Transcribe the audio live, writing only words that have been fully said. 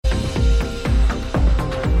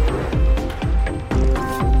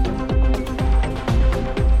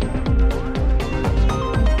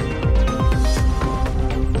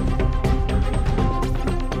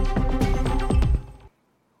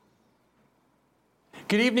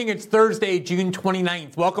Good evening. It's Thursday, June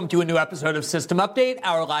 29th. Welcome to a new episode of System Update,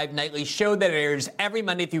 our live nightly show that airs every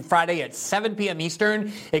Monday through Friday at 7 p.m.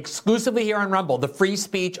 Eastern, exclusively here on Rumble, the free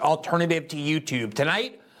speech alternative to YouTube.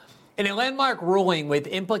 Tonight, in a landmark ruling with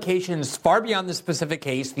implications far beyond the specific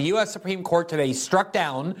case, the U.S. Supreme Court today struck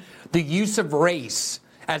down the use of race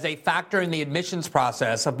as a factor in the admissions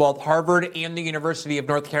process of both Harvard and the University of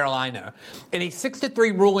North Carolina. In a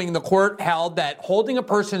 6-3 ruling, the court held that holding a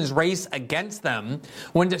person's race against them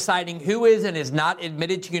when deciding who is and is not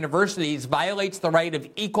admitted to universities violates the right of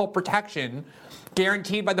equal protection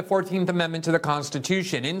guaranteed by the 14th Amendment to the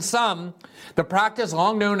Constitution. In sum, the practice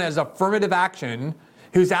long known as affirmative action,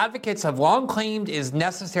 whose advocates have long claimed is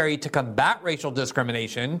necessary to combat racial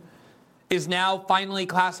discrimination, is now finally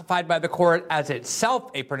classified by the court as itself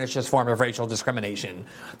a pernicious form of racial discrimination,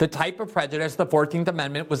 the type of prejudice the 14th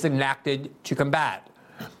Amendment was enacted to combat.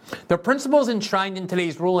 The principles enshrined in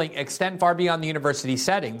today's ruling extend far beyond the university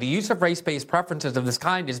setting. The use of race-based preferences of this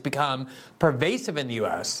kind has become pervasive in the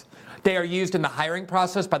U.S. They are used in the hiring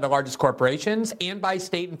process by the largest corporations and by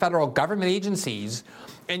state and federal government agencies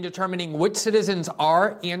in determining which citizens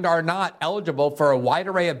are and are not eligible for a wide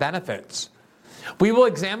array of benefits. We will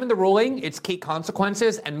examine the ruling, its key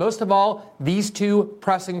consequences, and most of all, these two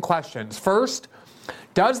pressing questions. First,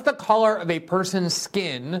 does the color of a person's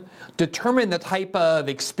skin determine the type of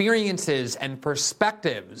experiences and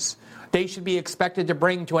perspectives they should be expected to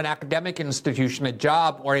bring to an academic institution, a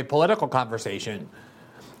job, or a political conversation?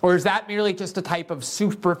 Or is that merely just a type of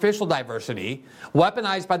superficial diversity,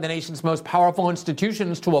 weaponized by the nation's most powerful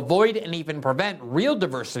institutions to avoid and even prevent real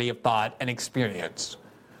diversity of thought and experience?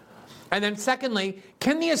 And then secondly,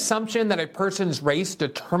 can the assumption that a person's race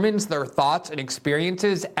determines their thoughts and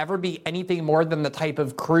experiences ever be anything more than the type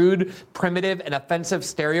of crude, primitive, and offensive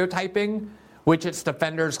stereotyping which its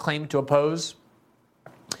defenders claim to oppose?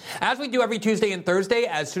 As we do every Tuesday and Thursday,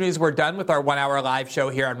 as soon as we're done with our 1-hour live show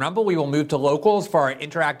here on Rumble, we will move to locals for our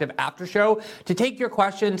interactive after show to take your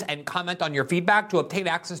questions and comment on your feedback. To obtain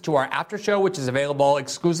access to our after show, which is available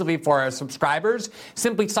exclusively for our subscribers,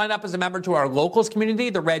 simply sign up as a member to our locals community.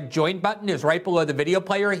 The red join button is right below the video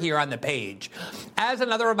player here on the page. As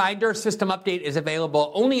another reminder, System Update is available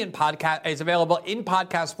only in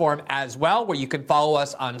podcast form as well, where you can follow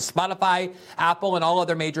us on Spotify, Apple, and all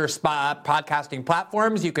other major podcasting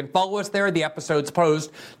platforms. You can follow us there. The episodes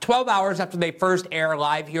post 12 hours after they first air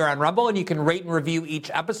live here on Rumble, and you can rate and review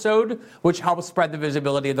each episode, which helps spread the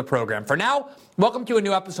visibility of the program. For now, welcome to a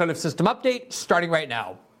new episode of System Update, starting right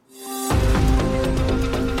now.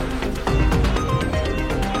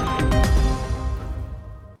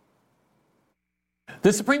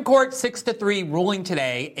 The Supreme Court 6-3 ruling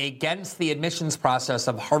today against the admissions process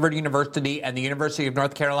of Harvard University and the University of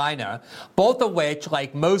North Carolina, both of which,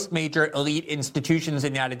 like most major elite institutions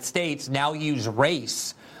in the United States, now use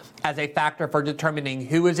race as a factor for determining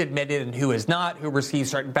who is admitted and who is not, who receives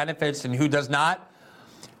certain benefits and who does not.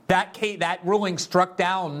 That ruling struck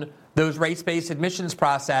down those race-based admissions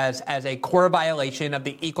process as a core violation of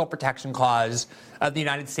the Equal Protection Clause of the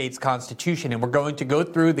United States Constitution. And we're going to go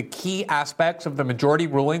through the key aspects of the majority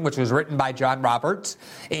ruling, which was written by John Roberts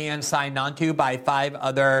and signed onto by 5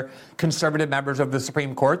 other conservative members of the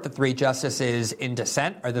Supreme Court. The 3 justices in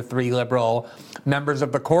dissent are the 3 liberal members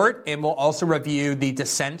of the court. And we'll also review the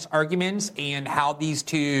dissent's arguments and how these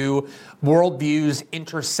two worldviews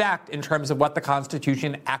intersect in terms of what the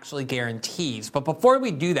Constitution actually guarantees. But before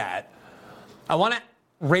we do that, I want to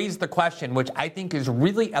raise the question, which I think is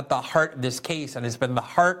really at the heart of this case and has been the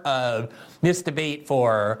heart of this debate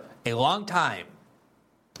for a long time.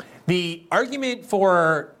 The argument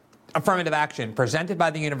for affirmative action presented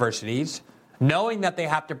by the universities, knowing that they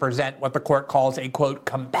have to present what the court calls a, quote,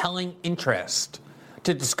 compelling interest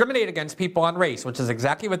to discriminate against people on race, which is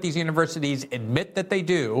exactly what these universities admit that they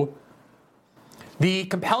do. The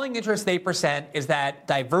compelling interest they present is that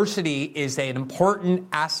diversity is an important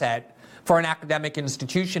asset for an academic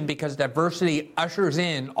institution because diversity ushers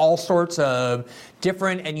in all sorts of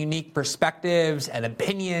different and unique perspectives and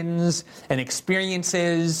opinions and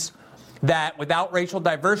experiences that without racial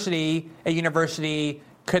diversity, a university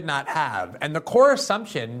could not have. And the core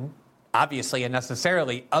assumption, obviously and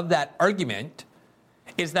necessarily, of that argument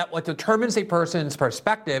is that what determines a person's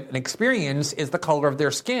perspective and experience is the color of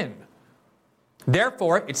their skin.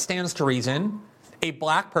 Therefore, it stands to reason a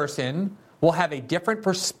black person will have a different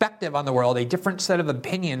perspective on the world, a different set of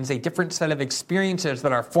opinions, a different set of experiences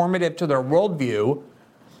that are formative to their worldview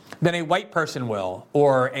than a white person will,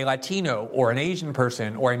 or a Latino, or an Asian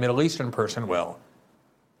person, or a Middle Eastern person will.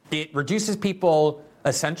 It reduces people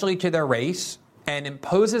essentially to their race and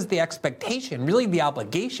imposes the expectation, really the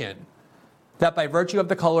obligation, that by virtue of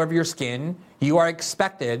the color of your skin, you are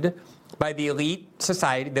expected by the elite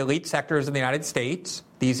society, the elite sectors of the United States,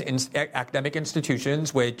 these academic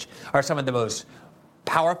institutions, which are some of the most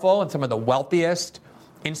powerful and some of the wealthiest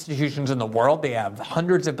institutions in the world. They have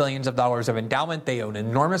hundreds of billions of dollars of endowment. They own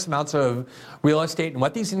enormous amounts of real estate. And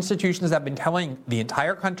what these institutions have been telling the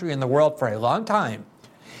entire country and the world for a long time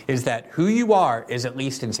is that who you are is at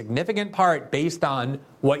least in significant part based on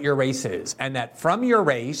what your race is. And that from your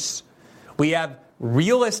race, we have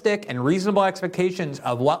realistic and reasonable expectations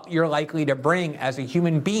of what you're likely to bring as a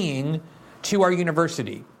human being to our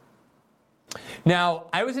university. Now,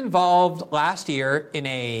 I was involved last year in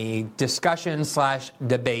a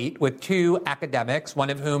discussion/debate with two academics, one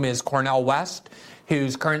of whom is Cornel West,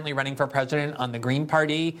 who's currently running for president on the Green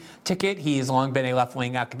Party ticket. He's long been a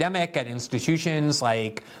left-wing academic at institutions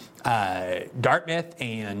like Dartmouth,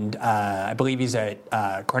 and I believe he's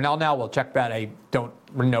at Cornell now. We'll check that. I don't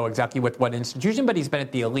know exactly with what institution, but he's been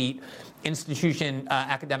at the elite institution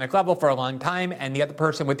academic level for a long time. And the other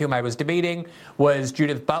person with whom I was debating was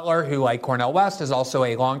Judith Butler, who, like Cornel West, is also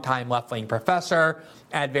a longtime left-wing professor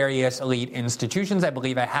at various elite institutions. I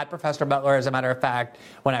believe I had Professor Butler, as a matter of fact,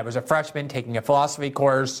 when I was a freshman taking a philosophy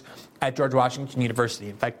course at George Washington University.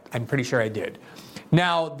 In fact, I'm pretty sure I did.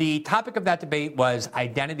 Now, the topic of that debate was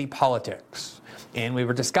identity politics. And we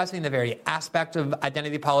were discussing the very aspect of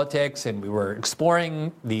identity politics, and we were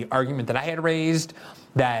exploring the argument that I had raised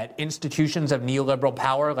that institutions of neoliberal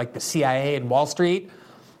power like the CIA and Wall Street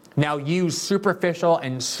now use superficial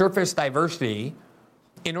and surface diversity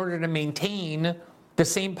in order to maintain the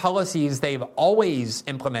same policies they've always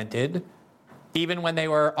implemented, even when they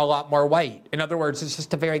were a lot more white. In other words, it's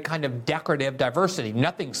just a very kind of decorative diversity.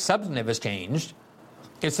 Nothing substantive has changed.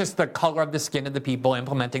 It's just the color of the skin of the people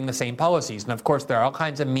implementing the same policies. And of course, there are all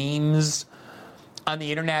kinds of memes on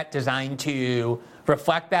the internet designed to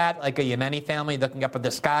reflect that, like a Yemeni family looking up at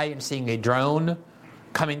the sky and seeing a drone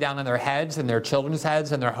coming down on their heads and their children's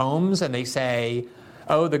heads and their homes. And they say,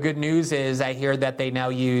 oh, the good news is I hear that they now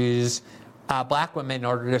use black women in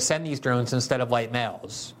order to send these drones instead of white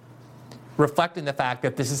males, reflecting the fact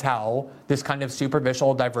that this is how this kind of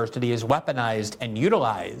superficial diversity is weaponized and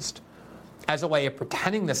utilized as a way of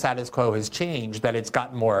pretending the status quo has changed, that it's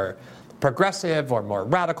gotten more progressive or more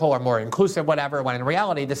radical or more inclusive, whatever, when in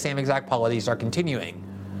reality the same exact policies are continuing.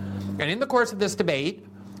 And in the course of this debate,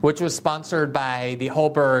 which was sponsored by the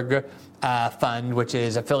Holberg Fund, which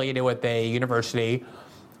is affiliated with a university,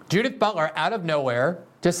 Judith Butler, out of nowhere,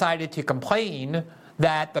 decided to complain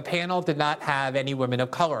that the panel did not have any women of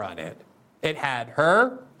color on it. It had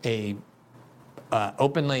her, a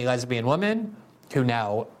openly lesbian woman, who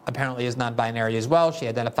now apparently is non-binary as well. She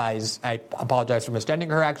identifies, I apologize for misgendering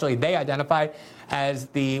her actually, they identify as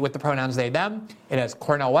with the pronouns they, them. It has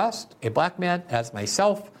Cornel West, a black man, it has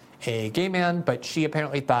myself, a gay man, but she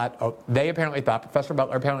apparently thought, Professor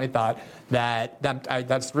Butler apparently thought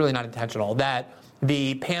that's really not intentional, that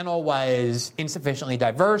the panel was insufficiently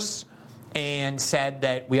diverse and said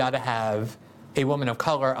that we ought to have a woman of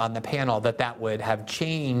color on the panel, that would have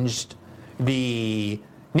changed the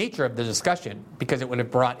nature of the discussion because it would have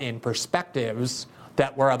brought in perspectives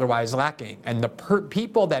that were otherwise lacking. And the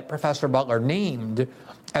people that Professor Butler named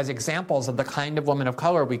as examples of the kind of woman of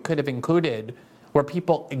color we could have included were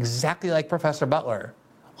people exactly like Professor Butler,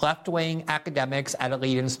 left-wing academics at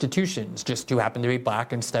elite institutions, just who happen to be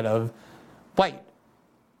black instead of white.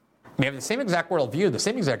 They have the same exact worldview, the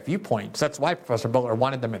same exact viewpoints. That's why Professor Butler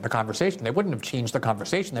wanted them in the conversation. They wouldn't have changed the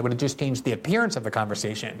conversation. They would have just changed the appearance of the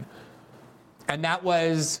conversation. And that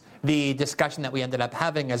was the discussion that we ended up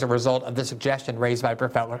having as a result of the suggestion raised by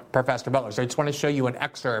Professor Butler. So I just want to show you an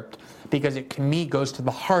excerpt because it, to me, goes to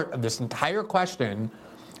the heart of this entire question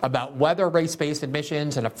about whether race-based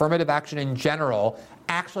admissions and affirmative action in general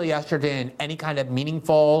actually ushered in any kind of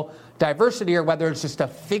meaningful diversity, or whether it's just a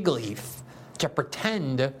fig leaf to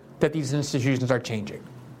pretend that these institutions are changing.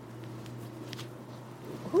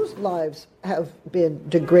 Whose lives have been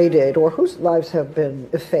degraded or whose lives have been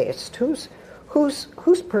effaced? Whose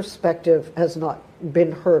perspective has not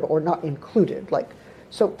been heard or not included?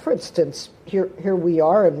 So for instance, here we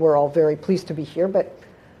are, and we're all very pleased to be here, but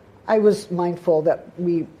I was mindful that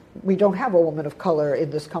we don't have a woman of color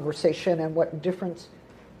in this conversation, and what difference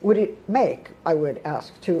would it make, I would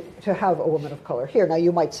ask, to have a woman of color here? Now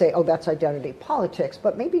you might say, oh, that's identity politics,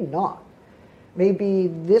 but maybe not. Maybe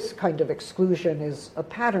this kind of exclusion is a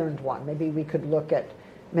patterned one. Maybe we could look at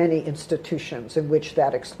many institutions in which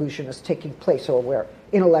that exclusion is taking place, or where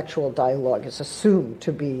intellectual dialogue is assumed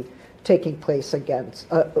to be taking place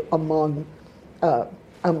among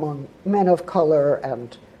men of color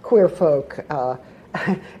and queer folk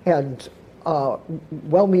and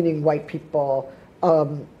well-meaning white people,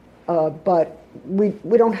 but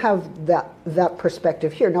we don't have that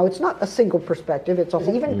perspective here. Now, it's not a single perspective. It's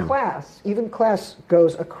also even class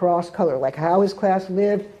goes across color. Like, how is class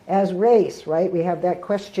lived as race, right? We have that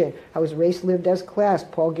question. How is race lived as class?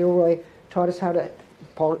 Paul Gilroy taught us how to,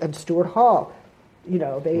 Paul and Stuart Hall,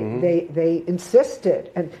 they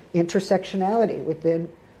insisted, and intersectionality within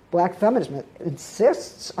Black feminism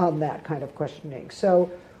insists on that kind of questioning.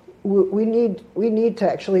 So we need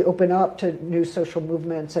to actually open up to new social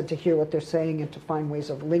movements and to hear what they're saying and to find ways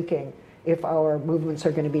of linking if our movements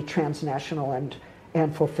are going to be transnational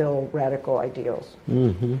and fulfill radical ideals.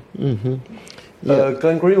 Yeah.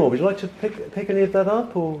 Glenn Greenwald, would you like to pick any of that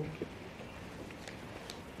up, or?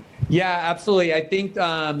 Yeah, absolutely. I think,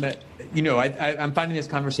 I'm finding this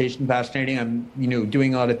conversation fascinating. I'm,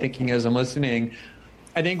 doing a lot of thinking as I'm listening.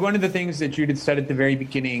 I think one of the things that Judith said at the very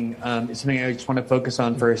beginning is something I just want to focus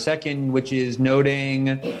on for a second, which is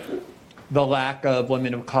noting the lack of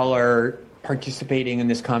women of color participating in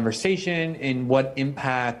this conversation and what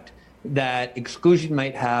impact that exclusion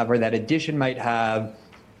might have or that addition might have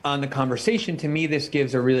on the conversation. To me, this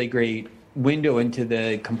gives a really great window into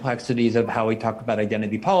the complexities of how we talk about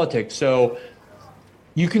identity politics. So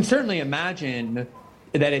you can certainly imagine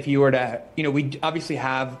that if you were to, we obviously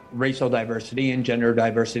have racial diversity and gender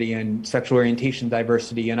diversity and sexual orientation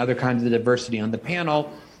diversity and other kinds of diversity on the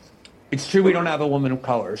panel. It's true we don't have a woman of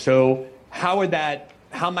color. So how does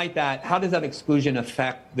that exclusion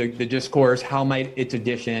affect the discourse? How might its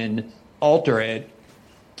addition alter it?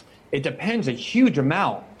 It depends a huge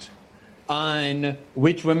amount on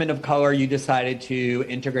which women of color you decided to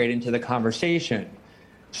integrate into the conversation.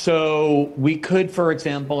 So we could, for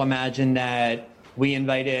example, imagine that we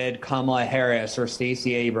invited Kamala Harris or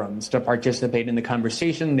Stacey Abrams to participate in the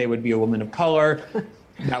conversation. They would be a woman of color.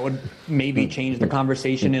 That would maybe change the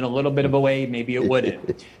conversation in a little bit of a way. Maybe it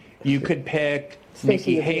wouldn't. You could pick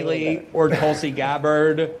Nikki Haley or Tulsi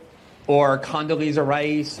Gabbard or Condoleezza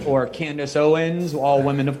Rice or Candace Owens, all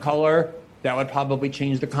women of color. That would probably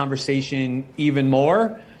change the conversation even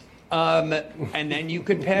more. And then you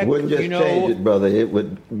could pick, Wouldn't just change it, brother. It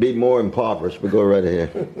would be more impoverished. But go right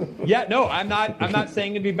ahead. Yeah, no, I'm not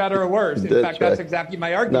saying it'd be better or worse. In fact, that's exactly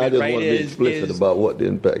my argument. I just right? want to be explicit about what the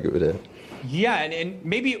impact it would have. Yeah, and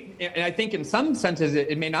maybe, and I think in some senses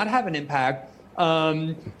it may not have an impact,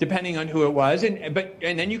 depending on who it was. And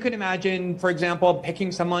then you could imagine, for example,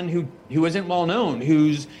 picking someone who isn't well known,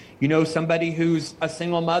 who's somebody who's a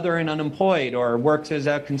single mother and unemployed, or works as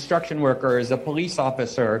a construction worker, as a police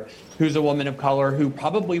officer, who's a woman of color, who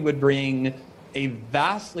probably would bring a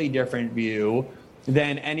vastly different view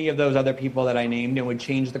than any of those other people that I named, and would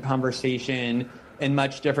change the conversation in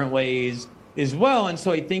much different ways as well. And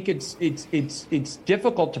so I think it's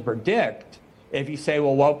difficult to predict if you say,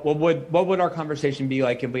 well, what would our conversation be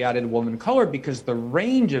like if we added a woman of color? Because the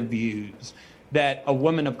range of views that a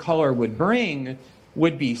woman of color would bring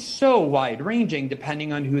would be so wide-ranging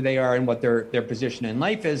depending on who they are and what their position in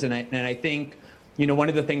life is. And I think, one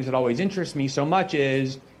of the things that always interests me so much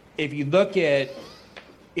is if you look at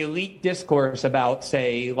elite discourse about,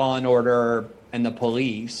 say, law and order and the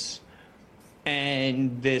police,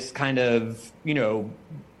 and this kind of,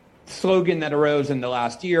 slogan that arose in the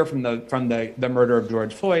last year from the murder of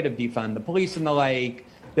George Floyd, of defund the police and the like,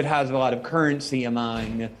 that has a lot of currency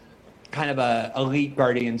among kind of elite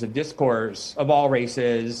guardians of discourse of all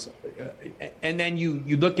races. And then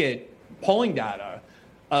you look at polling data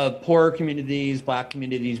of poorer communities, Black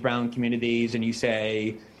communities, brown communities, and you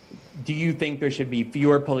say, do you think there should be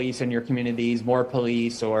fewer police in your communities, more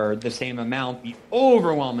police, or the same amount? The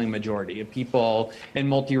overwhelming majority of people in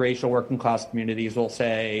multiracial working class communities will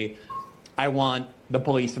say, I want the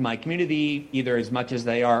police in my community either as much as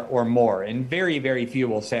they are or more. And very, very few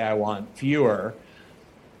will say, I want fewer.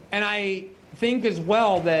 And I think as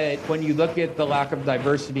well that when you look at the lack of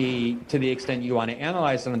diversity to the extent you want to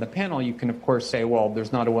analyze it on the panel, you can, of course, say, well,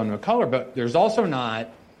 there's not a woman of color, but there's also not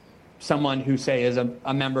someone who, say, is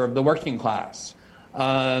a member of the working class.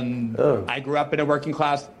 I grew up in a working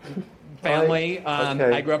class family.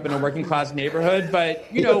 I grew up in a working class neighborhood, but,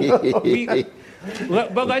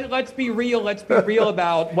 let's be real. Let's be real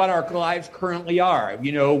about what our lives currently are.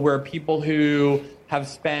 We're people who have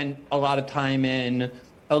spent a lot of time in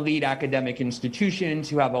elite academic institutions,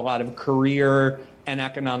 who have a lot of career and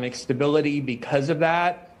economic stability because of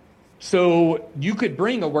that. So you could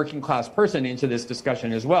bring a working class person into this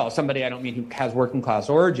discussion as well. Somebody, I don't mean who has working class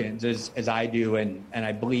origins as I do, and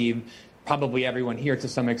I believe probably everyone here to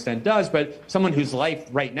some extent does, but someone whose life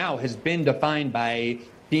right now has been defined by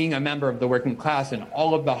being a member of the working class and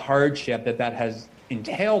all of the hardship that has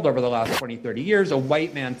entailed over the last 20, 30 years. A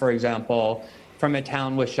white man, for example, from a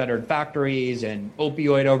town with shuttered factories and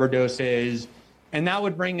opioid overdoses, and that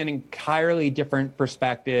would bring an entirely different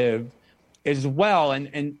perspective as well.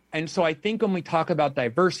 And so I think when we talk about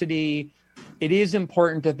diversity, it is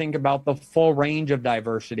important to think about the full range of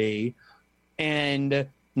diversity and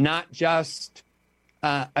not just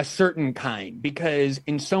a certain kind, because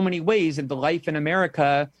in so many ways, the life in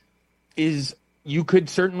America is, you could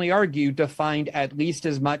certainly argue, defined at least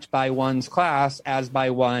as much by one's class as by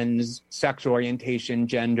one's sexual orientation,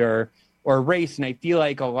 gender, or race. And I feel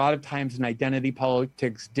like a lot of times in identity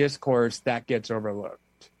politics discourse, that gets overlooked.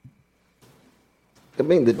 I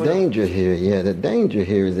mean, the danger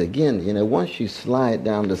here is, again, once you slide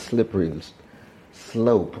down the slippery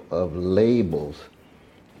slope of labels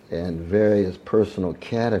and various personal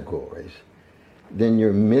categories, then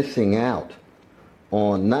you're missing out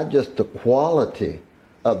on not just the quality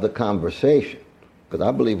of the conversation, because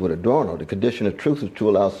I believe with Adorno, the condition of truth is to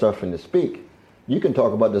allow suffering to speak. You can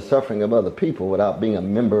talk about the suffering of other people without being a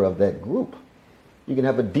member of that group. You can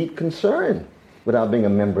have a deep concern without being a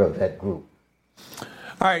member of that group.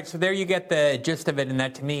 All right, so there you get the gist of it, and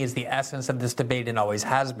that to me is the essence of this debate and always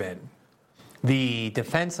has been. The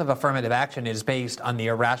defense of affirmative action is based on the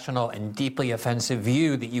irrational and deeply offensive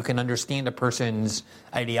view that you can understand a person's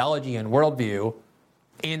ideology and worldview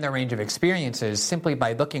and their range of experiences simply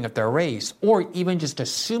by looking at their race, or even just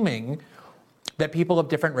assuming that people of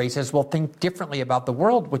different races will think differently about the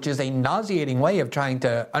world, which is a nauseating way of trying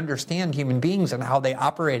to understand human beings and how they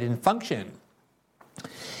operate and function.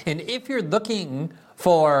 And if you're looking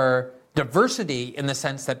for diversity in the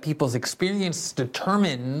sense that people's experience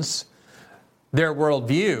determines their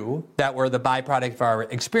worldview, that we're the byproduct of our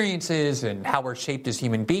experiences and how we're shaped as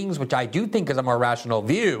human beings, which I do think is a more rational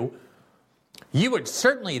view, you would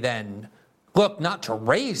certainly then look not to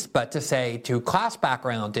race, but to say to class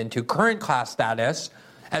background and to current class status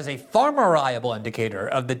as a far more reliable indicator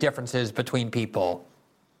of the differences between people.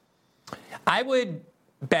 I would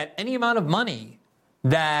bet any amount of money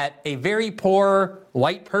that a very poor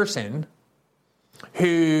white person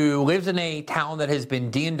who lives in a town that has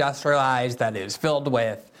been deindustrialized, that is filled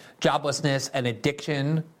with joblessness and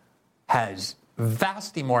addiction, has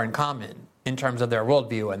vastly more in common in terms of their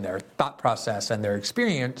worldview and their thought process and their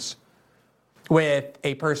experience with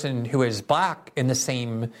a person who is black in the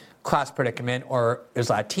same class predicament, or is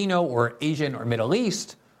Latino or Asian or Middle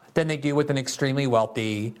East, than they do with an extremely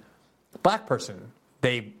wealthy black person.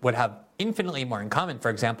 They would have infinitely more in common, for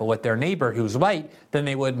example, with their neighbor who's white than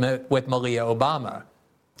they would with Malia Obama,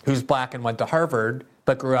 who's black and went to Harvard,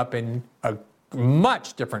 but grew up in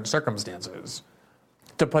much different circumstances,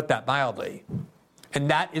 to put that mildly. And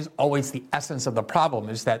that is always the essence of the problem,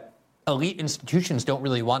 is that elite institutions don't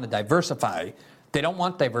really want to diversify. They don't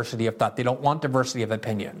want diversity of thought. They don't want diversity of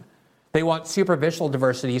opinion. They want superficial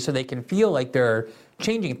diversity so they can feel like they're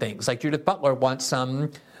changing things. Like Judith Butler wants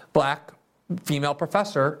some black female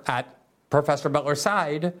professor at Professor Butler's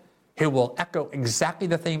side who will echo exactly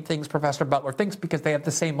the same things Professor Butler thinks, because they have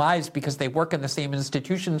the same lives, because they work in the same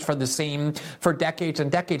institutions for decades and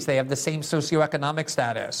decades. They have the same socioeconomic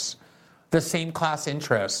status, the same class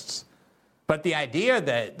interests. But the idea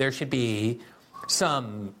that there should be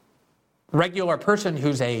some regular person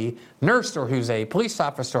who's a nurse or who's a police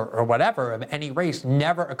officer or whatever of any race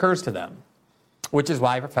never occurs to them, which is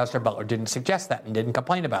why Professor Butler didn't suggest that and didn't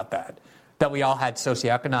complain about that we all had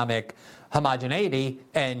socioeconomic homogeneity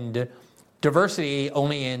and diversity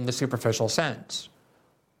only in the superficial sense.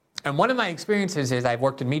 And one of my experiences is I've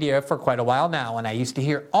worked in media for quite a while now, and I used to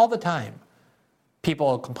hear all the time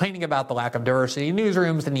people complaining about the lack of diversity in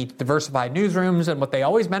newsrooms, the need to diversify newsrooms, and what they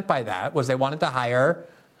always meant by that was they wanted to hire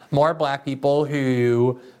more black people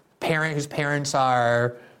whose parents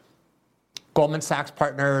are Goldman Sachs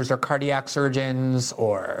partners or cardiac surgeons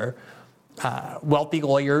or wealthy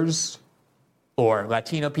lawyers, or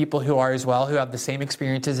Latino people who are as well, who have the same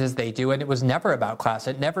experiences as they do. And it was never about class.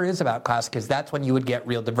 It never is about class, because that's when you would get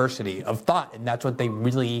real diversity of thought, and that's what they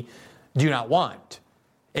really do not want.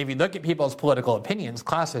 If you look at people's political opinions,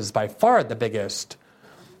 class is by far the biggest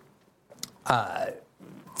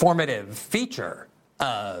formative feature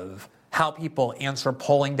of how people answer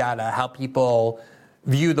polling data, how people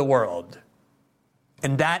view the world.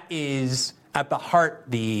 And that is at the heart,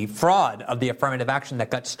 the fraud of the affirmative action that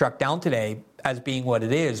got struck down today as being what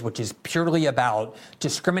it is, which is purely about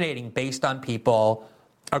discriminating based on people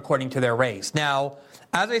according to their race. Now,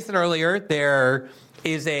 as I said earlier, there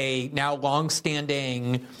is a now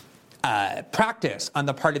long-standing practice on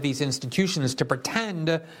the part of these institutions to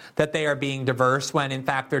pretend that they are being diverse when in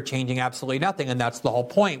fact they're changing absolutely nothing, and that's the whole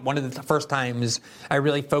point. One of the first times I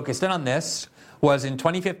really focused in on this was in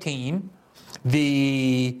 2015.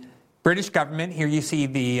 The British government, here you see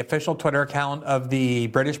the official Twitter account of the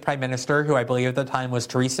British Prime Minister, who I believe at the time was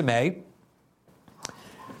Theresa May.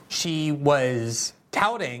 She was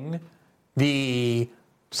touting the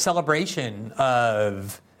celebration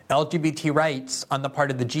of LGBT rights on the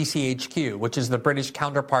part of the GCHQ, which is the British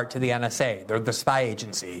counterpart to the NSA. They're the spy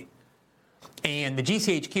agency. And the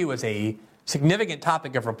GCHQ was a significant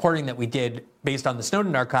topic of reporting that we did based on the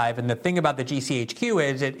Snowden archive. And the thing about the GCHQ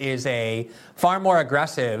is it is a far more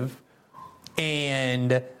aggressive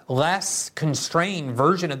and less constrained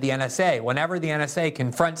version of the NSA. Whenever the NSA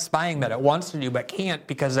confronts spying that it wants to do but can't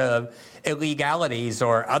because of illegalities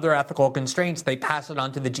or other ethical constraints, they pass it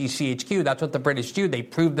on to the GCHQ. That's what the British do. They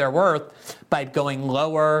prove their worth by going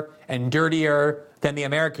lower and dirtier than the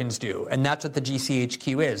Americans do. And that's what the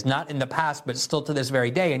GCHQ is. Not in the past, but still to this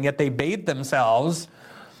very day. And yet they bathed themselves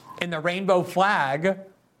in the rainbow flag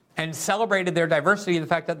and celebrated their diversity, the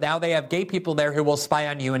fact that now they have gay people there who will spy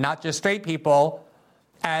on you and not just straight people,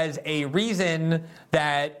 as a reason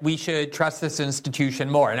that we should trust this institution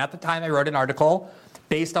more. And at the time I wrote an article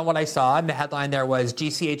based on what I saw, and the headline there was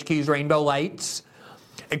GCHQ's Rainbow Lights,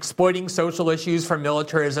 Exploiting Social Issues for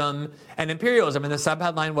Militarism and Imperialism. And the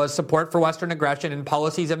subheadline was Support for Western Aggression and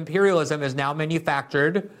Policies of Imperialism is now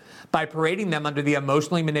manufactured by parading them under the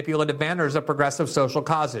emotionally manipulative banners of progressive social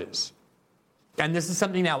causes. And this is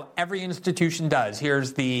something now every institution does.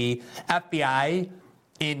 Here's the FBI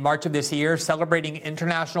in March of this year celebrating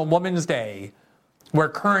International Women's Day, where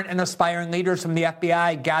current and aspiring leaders from the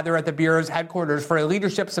FBI gather at the Bureau's headquarters for a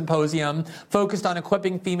leadership symposium focused on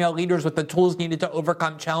equipping female leaders with the tools needed to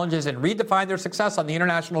overcome challenges and redefine their success on the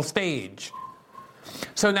international stage.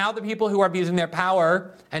 So now the people who are abusing their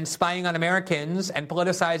power and spying on Americans and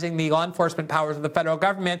politicizing the law enforcement powers of the federal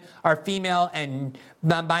government are female and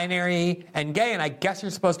non-binary and gay. And I guess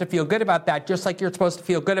you're supposed to feel good about that, just like you're supposed to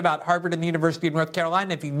feel good about Harvard and the University of North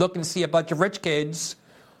Carolina if you look and see a bunch of rich kids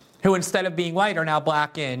who instead of being white are now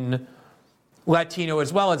black and Latino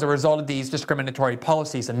as well as a result of these discriminatory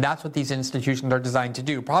policies. And that's what these institutions are designed to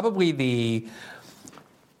do. Probably the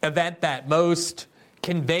event that most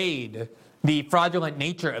conveyed the fraudulent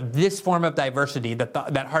nature of this form of diversity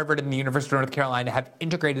that Harvard and the University of North Carolina have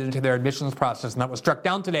integrated into their admissions process, and that was struck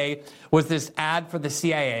down today, was this ad for the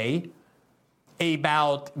CIA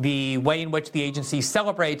about the way in which the agency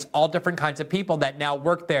celebrates all different kinds of people that now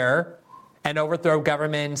work there and overthrow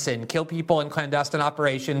governments and kill people in clandestine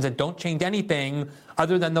operations and don't change anything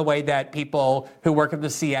other than the way that people who work at the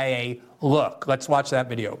CIA look. Let's watch that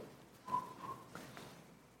video.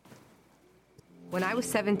 When I was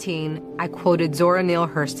 17, I quoted Zora Neale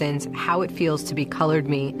Hurston's How It Feels to Be Colored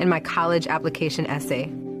Me in my college application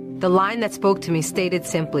essay. The line that spoke to me stated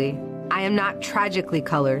simply, I am not tragically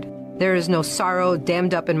colored. There is no sorrow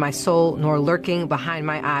dammed up in my soul nor lurking behind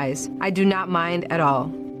my eyes. I do not mind at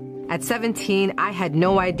all. At 17, I had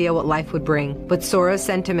no idea what life would bring, but Zora's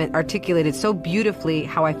sentiment articulated so beautifully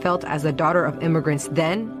how I felt as a daughter of immigrants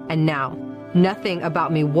then and now. Nothing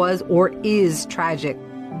about me was or is tragic.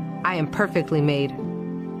 I am perfectly made.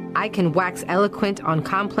 I can wax eloquent on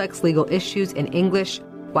complex legal issues in English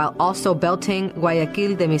while also belting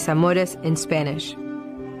Guayaquil de mis amores in Spanish.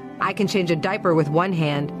 I can change a diaper with one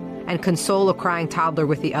hand and console a crying toddler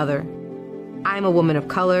with the other. I am a woman of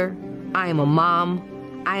color. I am a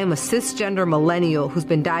mom. I am a cisgender millennial who's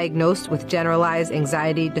been diagnosed with generalized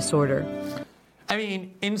anxiety disorder. I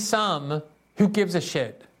mean, in sum, who gives a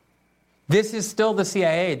shit? This is still the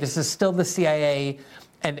CIA. This is still the CIA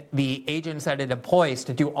and the agents that it employs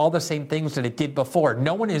to do all the same things that it did before.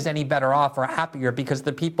 No one is any better off or happier because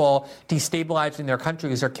the people destabilizing their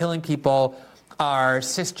countries or killing people are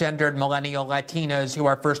cisgendered millennial Latinas who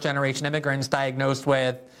are first-generation immigrants diagnosed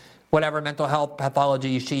with whatever mental health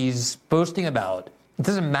pathology she's boasting about. It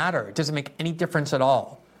doesn't matter. It doesn't make any difference at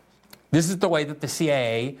all. This is the way that the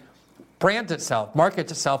CIA brands itself,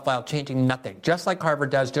 markets itself while changing nothing, just like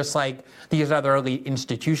Harvard does, just like these other elite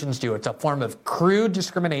institutions do. It's a form of crude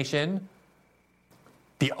discrimination,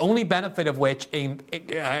 the only benefit of which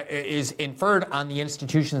is inferred on the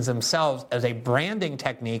institutions themselves as a branding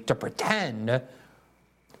technique to pretend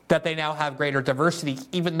that they now have greater diversity,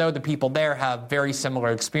 even though the people there have very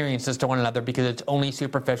similar experiences to one another because it's only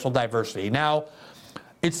superficial diversity. Now,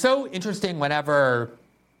 it's so interesting whenever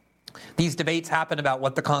these debates happen about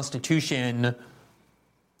what the Constitution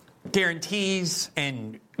guarantees,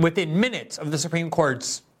 and within minutes of the Supreme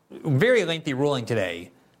Court's very lengthy ruling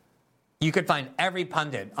today, you could find every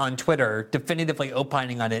pundit on Twitter definitively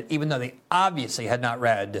opining on it, even though they obviously had not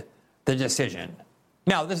read the decision.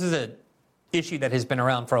 Now, this is an issue that has been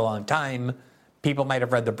around for a long time. People might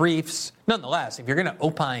have read the briefs. Nonetheless, if you're going to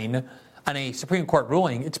opine on a Supreme Court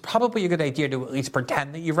ruling, it's probably a good idea to at least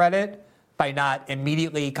pretend that you've read it by not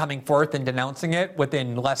immediately coming forth and denouncing it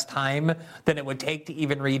within less time than it would take to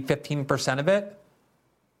even read 15% of it.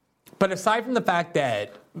 But aside from the fact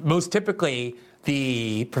that most typically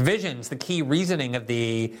the provisions, the key reasoning of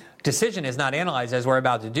the decision is not analyzed as we're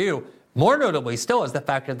about to do, more notably still is the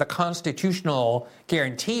fact that the constitutional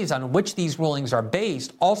guarantees on which these rulings are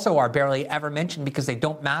based also are barely ever mentioned because they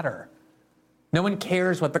don't matter. No one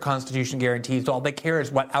cares what the Constitution guarantees. All they care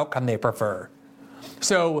is what outcome they prefer.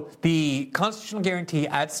 So the constitutional guarantee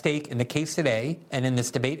at stake in the case today and in this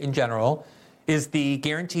debate in general is the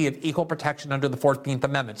guarantee of equal protection under the 14th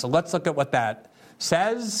Amendment. So let's look at what that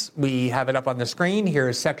says. We have it up on the screen. Here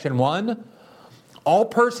is Section 1. All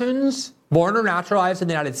persons born or naturalized in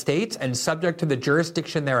the United States and subject to the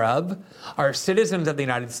jurisdiction thereof are citizens of the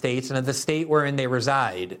United States and of the state wherein they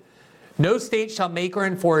reside. No state shall make or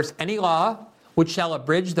enforce any law which shall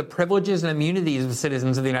abridge the privileges and immunities of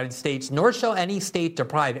citizens of the United States, nor shall any state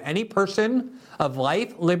deprive any person of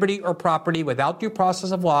life, liberty, or property without due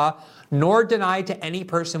process of law, nor deny to any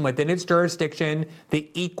person within its jurisdiction the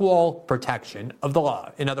equal protection of the law.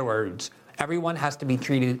 In other words, everyone has to be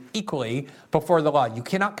treated equally before the law. You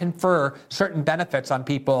cannot confer certain benefits on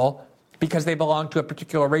people because they belong to a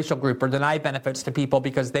particular racial group or deny benefits to people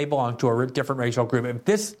because they belong to a different racial group. If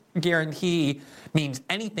this guarantee means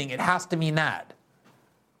anything, it has to mean that.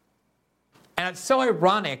 And it's so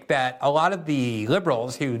ironic that a lot of the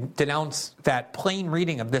liberals who denounce that plain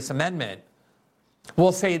reading of this amendment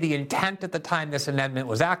will say the intent at the time this amendment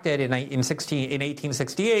was acted in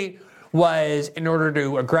 1868 was in order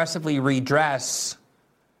to aggressively redress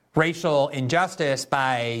racial injustice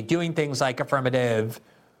by doing things like affirmative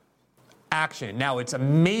action. Now, it's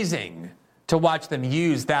amazing to watch them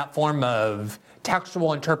use that form of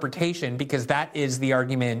textual interpretation because that is the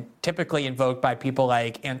argument typically invoked by people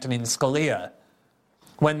like Antonin Scalia.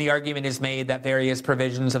 When the argument is made that various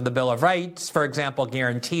provisions of the Bill of Rights, for example,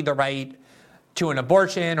 guarantee the right to an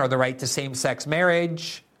abortion or the right to same-sex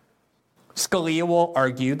marriage, Scalia will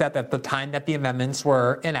argue that at the time that the amendments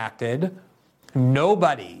were enacted,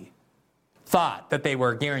 nobody thought that they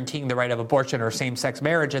were guaranteeing the right of abortion or same-sex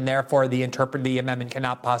marriage, and therefore the amendment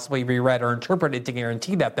cannot possibly be read or interpreted to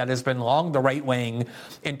guarantee that. That has been long the right-wing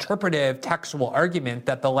interpretive textual argument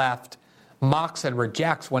that the left mocks and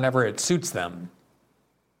rejects whenever it suits them.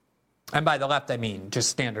 And by the left, I mean just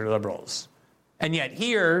standard liberals. And yet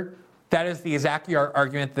here, that is the exact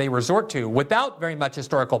argument they resort to without very much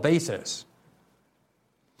historical basis.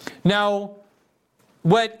 Now,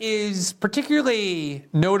 what is particularly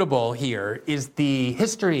notable here is the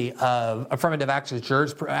history of affirmative action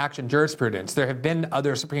jurisprudence. There have been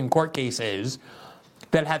other Supreme Court cases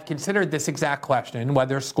that have considered this exact question,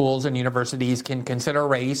 whether schools and universities can consider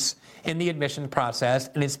race in the admission process,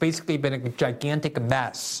 and it's basically been a gigantic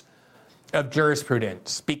mess of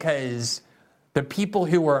jurisprudence because the people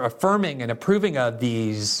who were affirming and approving of the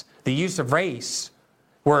use of race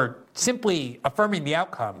were simply affirming the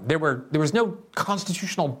outcome. There was no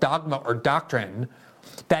constitutional dogma or doctrine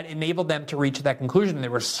that enabled them to reach that conclusion.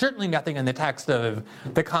 There was certainly nothing in the text of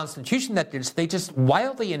the Constitution that did. They just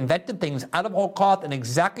wildly invented things out of whole cloth in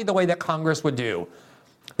exactly the way that Congress would do.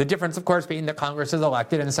 The difference, of course, being that Congress is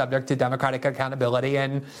elected and subject to democratic accountability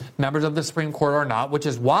and members of the Supreme Court are not, which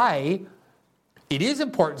is why it is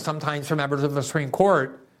important sometimes for members of the Supreme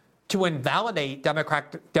Court to invalidate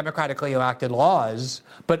democratically elected laws,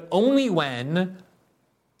 but only when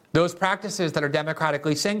those practices that are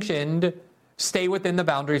democratically sanctioned stay within the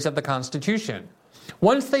boundaries of the Constitution.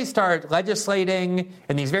 Once they start legislating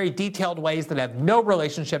in these very detailed ways that have no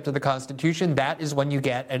relationship to the Constitution, that is when you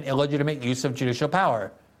get an illegitimate use of judicial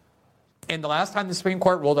power. And the last time the Supreme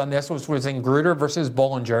Court ruled on this was in Grutter versus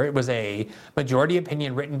Bollinger. It was a majority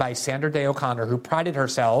opinion written by Sandra Day O'Connor, who prided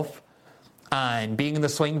herself on being in the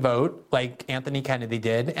swing vote like Anthony Kennedy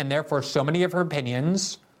did, and therefore so many of her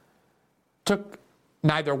opinions took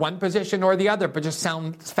neither one position nor the other, but just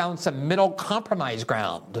found some middle compromise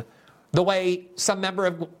ground, the way some member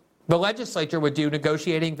of the legislature would do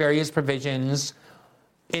negotiating various provisions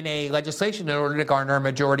in a legislation in order to garner a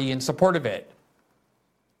majority in support of it.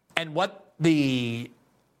 And what the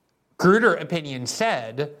Grutter opinion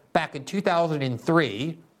said back in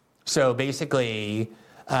 2003, so basically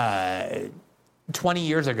 20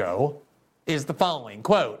 years ago, is the following,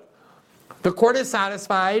 quote, The court is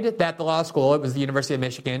satisfied that the law school, it was the University of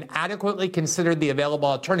Michigan, adequately considered the available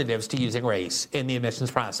alternatives to using race in the admissions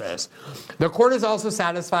process. The court is also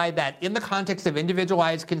satisfied that in the context of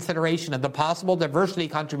individualized consideration of the possible diversity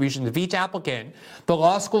contributions of each applicant, the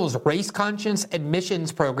law school's race-conscious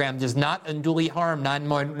admissions program does not unduly harm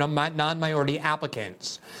non-minority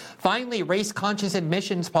applicants. Finally, race-conscious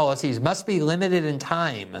admissions policies must be limited in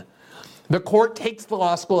time. The court takes the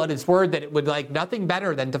law school at its word that it would like nothing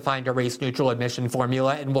better than to find a race-neutral admission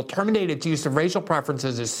formula and will terminate its use of racial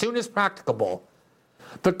preferences as soon as practicable.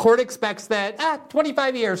 The court expects that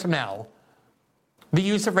 25 years from now, the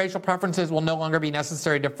use of racial preferences will no longer be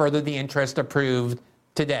necessary to further the interest approved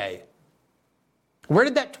today. Where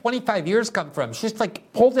did that 25 years come from? She just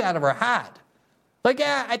like pulled it out of her hat. Like,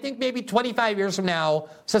 I think maybe 25 years from now,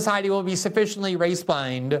 society will be sufficiently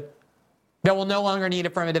race-blind that will no longer need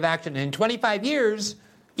affirmative action. And in 25 years,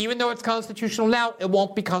 even though it's constitutional now, it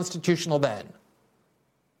won't be constitutional then.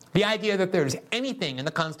 The idea that there's anything in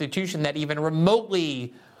the Constitution that even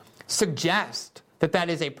remotely suggests that that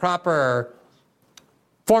is a proper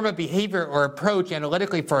form of behavior or approach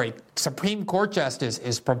analytically for a Supreme Court justice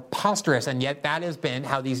is preposterous, and yet that has been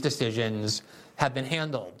how these decisions have been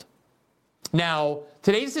handled. Now,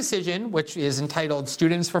 today's decision, which is entitled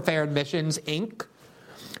Students for Fair Admissions, Inc.,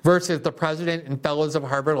 versus the President and Fellows of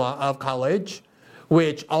Harvard Law College,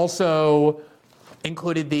 which also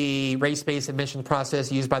included the race-based admissions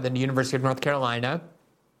process used by the University of North Carolina,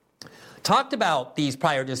 talked about these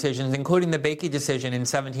prior decisions, including the Bakey decision in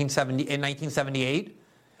 1978,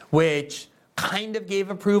 which kind of gave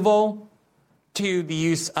approval to the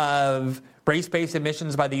use of race-based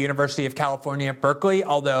admissions by the University of California at Berkeley,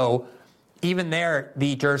 although even there,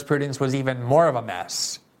 the jurisprudence was even more of a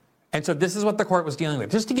mess. And so this is what the court was dealing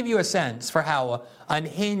with. Just to give you a sense for how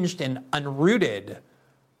unhinged and unrooted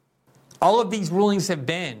all of these rulings have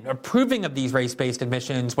been, approving of these race-based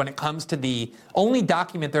admissions when it comes to the only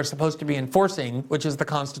document they're supposed to be enforcing, which is the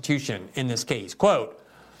Constitution in this case. Quote,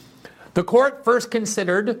 the court first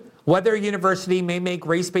considered whether a university may make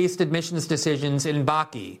race-based admissions decisions in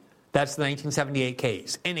Bakey, that's the 1978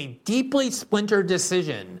 case, in a deeply splintered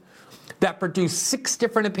decision that produced 6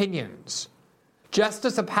 different opinions.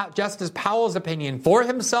 Justice Powell's opinion for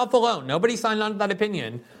himself alone, nobody signed on to that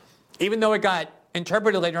opinion, even though it got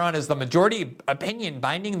interpreted later on as the majority opinion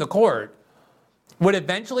binding the court, would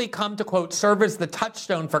eventually come to, quote, serve as the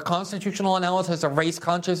touchstone for constitutional analysis of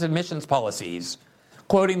race-conscious admissions policies,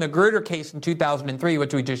 quoting the Grutter case in 2003,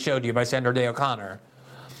 which we just showed you by Sandra Day O'Connor.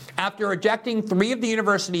 After rejecting 3 of the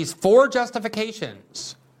university's 4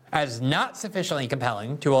 justifications as not sufficiently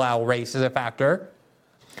compelling to allow race as a factor,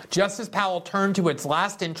 Justice Powell turned to its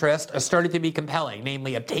last interest asserted to be compelling,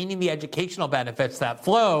 namely obtaining the educational benefits that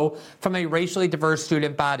flow from a racially diverse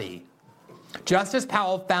student body. Justice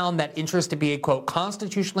Powell found that interest to be a, quote,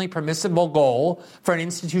 constitutionally permissible goal for an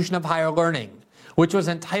institution of higher learning, which was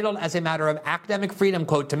entitled as a matter of academic freedom,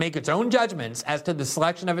 quote, to make its own judgments as to the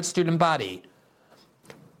selection of its student body.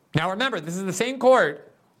 Now remember, this is the same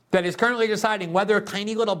court that is currently deciding whether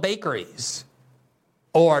tiny little bakeries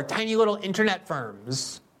or tiny little internet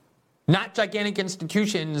firms, not gigantic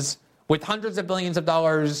institutions with hundreds of billions of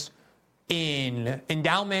dollars in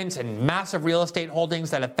endowments and massive real estate holdings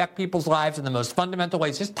that affect people's lives in the most fundamental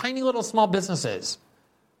ways, just tiny little small businesses,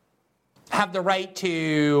 have the right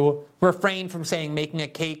to refrain from making a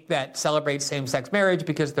cake that celebrates same-sex marriage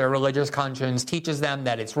because their religious conscience teaches them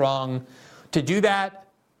that it's wrong to do that.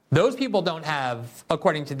 Those people don't have,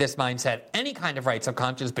 according to this mindset, any kind of rights of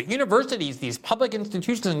conscience, but universities, these public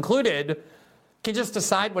institutions included, can just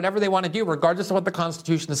decide whatever they want to do regardless of what the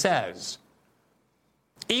Constitution says.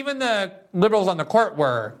 Even the liberals on the court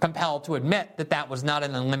were compelled to admit that that was not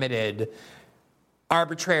an unlimited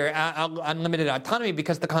unlimited autonomy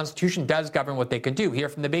because the Constitution does govern what they could do. Here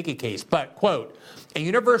from the Bakey case. But, quote, a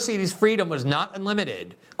university's freedom was not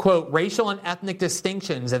unlimited. Quote, racial and ethnic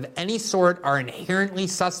distinctions of any sort are inherently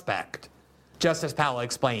suspect, Justice Powell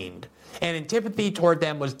explained. And antipathy toward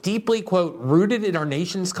them was deeply, quote, rooted in our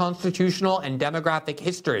nation's constitutional and demographic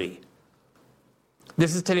history.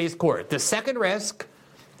 This is today's court. The second risk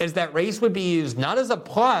is that race would be used not as a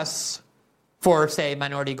plus for, say,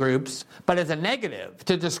 minority groups, but as a negative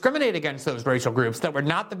to discriminate against those racial groups that were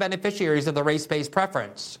not the beneficiaries of the race-based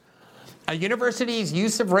preference. A university's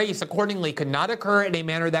use of race, accordingly, could not occur in a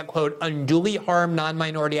manner that, quote, unduly harmed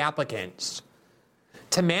non-minority applicants.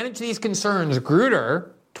 To manage these concerns,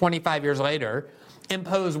 Grutter, 25 years later,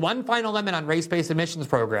 imposed one final limit on race-based admissions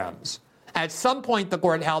programs. At some point, the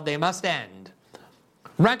court held they must end.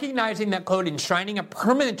 Recognizing that, quote, enshrining a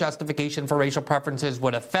permanent justification for racial preferences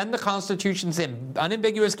would offend the Constitution's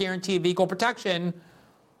unambiguous guarantee of equal protection,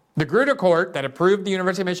 The Grutter Court that approved the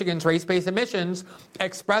University of Michigan's race-based admissions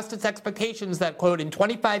expressed its expectations that, quote, in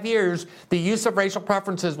 25 years, the use of racial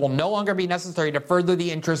preferences will no longer be necessary to further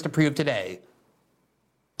the interest approved today.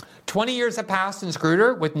 20 years have passed since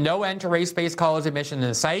Grutter, with no end to race-based college admission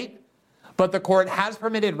in sight, but the court has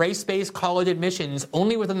permitted race-based college admissions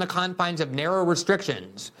only within the confines of narrow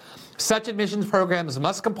restrictions. Such admissions programs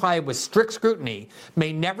must comply with strict scrutiny,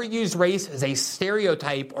 may never use race as a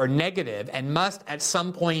stereotype or negative, and must at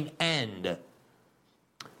some point end.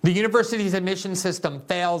 The university's admission system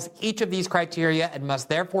fails each of these criteria and must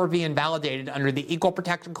therefore be invalidated under the Equal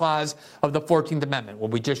Protection Clause of the 14th Amendment, what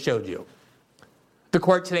we just showed you. The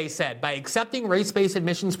court today said, by accepting race-based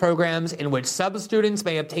admissions programs in which sub-students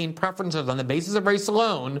may obtain preferences on the basis of race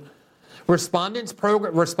alone, respondents'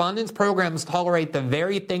 programs tolerate the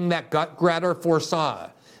very thing that Grutter foresaw,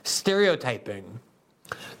 stereotyping.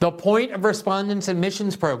 The point of respondents'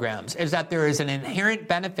 admissions programs is that there is an inherent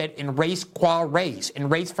benefit in race qua race, in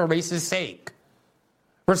race for race's sake.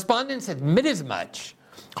 Respondents admit as much.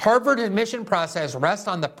 Harvard's admission process rests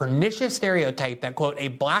on the pernicious stereotype that, quote, a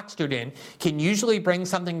black student can usually bring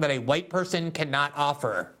something that a white person cannot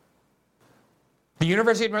offer. The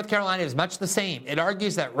University of North Carolina is much the same. It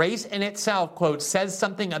argues that race in itself, quote, says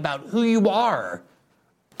something about who you are.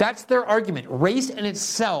 That's their argument. Race in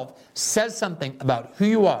itself says something about who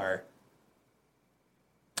you are.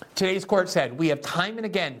 Today's court said, we have time and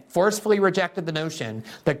again forcefully rejected the notion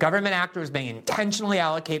that government actors may intentionally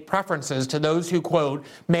allocate preferences to those who, quote,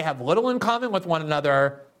 may have little in common with one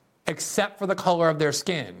another except for the color of their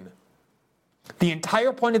skin. The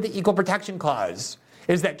entire point of the Equal Protection Clause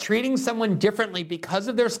is that treating someone differently because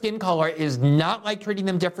of their skin color is not like treating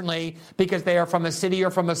them differently because they are from a city or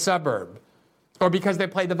from a suburb, or because they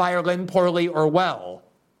play the violin poorly or well.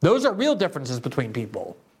 Those are real differences between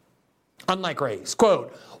people. Unlike race.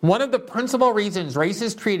 Quote, one of the principal reasons race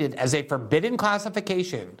is treated as a forbidden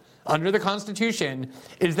classification under the Constitution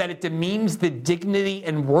is that it demeans the dignity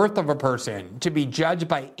and worth of a person to be judged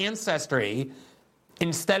by ancestry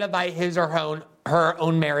instead of by his or her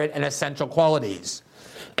own merit and essential qualities.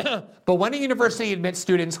 But when a university admits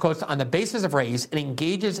students, quote, on the basis of race, it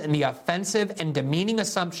engages in the offensive and demeaning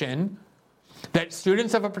assumption that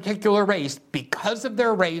students of a particular race, because of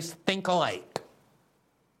their race, think alike.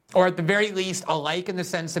 Or at the very least, alike in the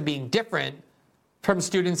sense of being different from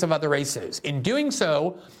students of other races. In doing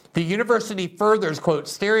so, the university furthers, quote,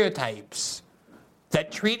 stereotypes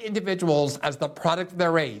that treat individuals as the product of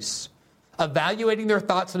their race, evaluating their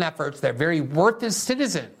thoughts and efforts, their very worth as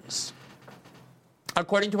citizens,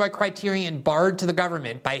 according to a criterion barred to the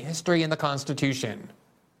government by history and the Constitution.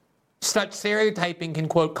 Such stereotyping can,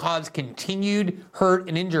 quote, cause continued hurt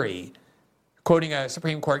and injury, quoting a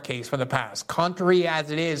Supreme Court case from the past, contrary as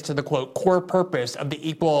it is to the, quote, core purpose of the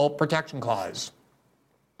Equal Protection Clause.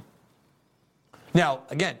 Now,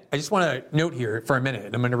 again, I just want to note here for a minute,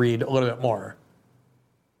 and I'm going to read a little bit more.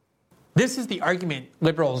 This is the argument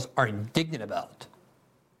liberals are indignant about,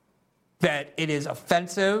 that it is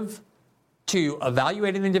offensive to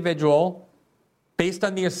evaluate an individual based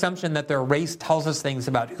on the assumption that their race tells us things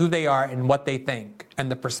about who they are and what they think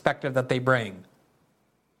and the perspective that they bring.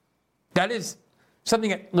 That is something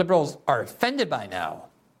that liberals are offended by now,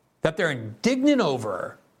 that they're indignant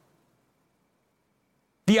over.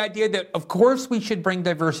 The idea that, of course, we should bring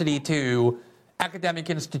diversity to academic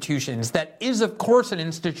institutions. That is, of course, an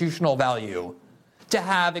institutional value, to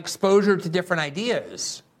have exposure to different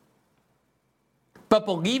ideas. But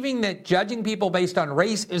believing that judging people based on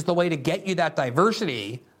race is the way to get you that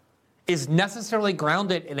diversity is necessarily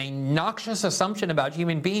grounded in a noxious assumption about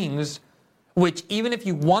human beings, which, even if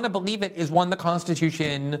you want to believe it, is one the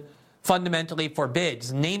Constitution fundamentally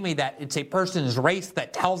forbids, namely that it's a person's race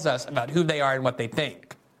that tells us about who they are and what they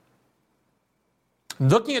think.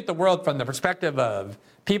 Looking at the world from the perspective of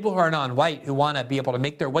people who are non-white, who want to be able to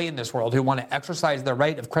make their way in this world, who want to exercise their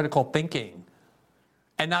right of critical thinking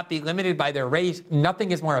and not be limited by their race,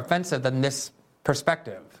 nothing is more offensive than this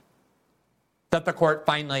perspective that the court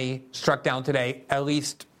finally struck down today, at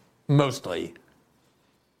least mostly.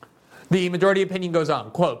 The majority opinion goes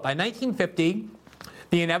on, quote, by 1950,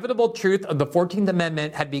 the inevitable truth of the 14th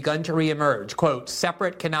Amendment had begun to reemerge, quote,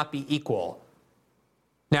 separate cannot be equal.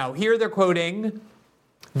 Now, here they're quoting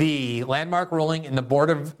the landmark ruling in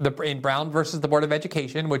in Brown versus the Board of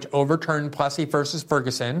Education, which overturned Plessy versus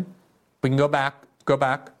Ferguson. We can go back.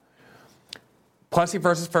 Plessy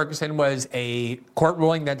versus Ferguson was a court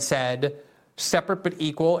ruling that said separate but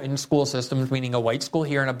equal in school systems, meaning a white school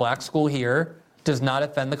here and a black school here, does not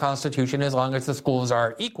offend the Constitution as long as the schools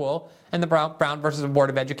are equal. And the Brown versus the Board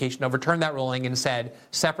of Education overturned that ruling and said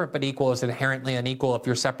separate but equal is inherently unequal if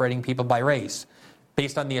you're separating people by race.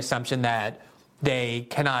 based on the assumption that they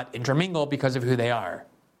cannot intermingle because of who they are.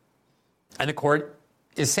 And the court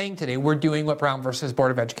is saying today, we're doing what Brown versus Board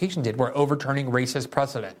of Education did. We're overturning racist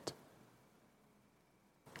precedent.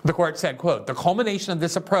 The court said, quote, the culmination of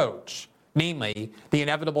this approach, namely the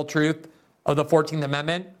inevitable truth of the 14th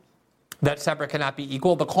Amendment, that separate cannot be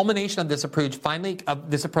equal. The culmination of this approach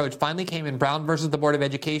finally came in Brown versus the Board of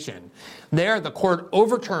Education. There, the court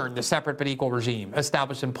overturned the separate but equal regime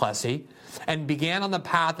established in Plessy and began on the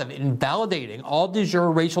path of invalidating all de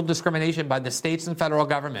jure racial discrimination by the states and federal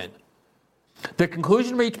government. The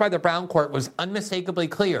conclusion reached by the Brown court was unmistakably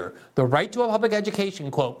clear. The right to a public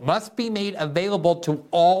education, quote, must be made available to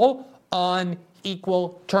all on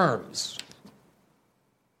equal terms.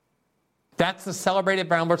 That's the celebrated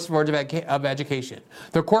Brown versus Board of Education.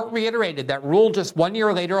 The court reiterated that rule just 1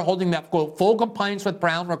 year later, holding that, quote, full compliance with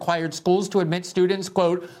Brown required schools to admit students,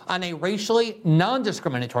 quote, on a racially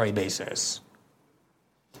non-discriminatory basis.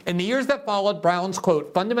 In the years that followed, Brown's,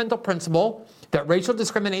 quote, fundamental principle that racial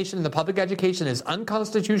discrimination in the public education is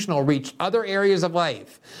unconstitutional reached other areas of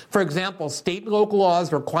life. For example, state and local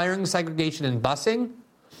laws requiring segregation in busing,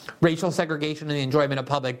 racial segregation in the enjoyment of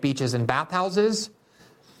public beaches and bathhouses,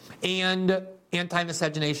 and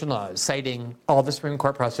anti-miscegenation laws, citing all the Supreme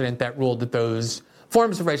Court precedent that ruled that those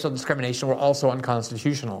forms of racial discrimination were also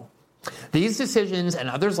unconstitutional. These decisions and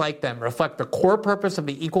others like them reflect the core purpose of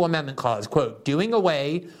the Equal Amendment Clause, quote, doing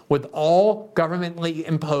away with all governmentally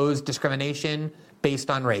imposed discrimination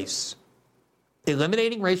based on race.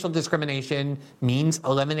 Eliminating racial discrimination means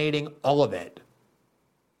eliminating all of it.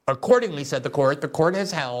 Accordingly, said the court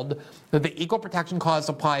has held that the Equal Protection Clause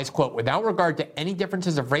applies, quote, without regard to any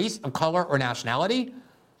differences of race, of color, or nationality.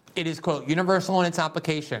 It is, quote, universal in its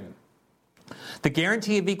application. The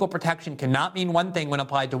guarantee of equal protection cannot mean one thing when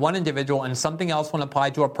applied to one individual and something else when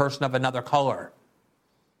applied to a person of another color.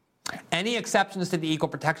 Any exceptions to the Equal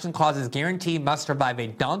Protection Clause's guarantee must survive a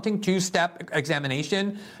daunting two-step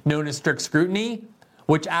examination known as strict scrutiny,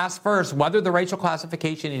 which asks first whether the racial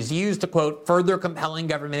classification is used to, quote, further compelling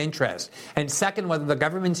government interest, and second, whether the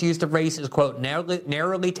government's use of race is, quote,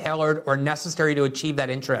 narrowly tailored or necessary to achieve that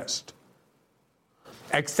interest.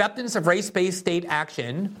 Acceptance of race-based state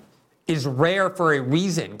action is rare for a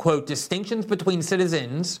reason. Quote, distinctions between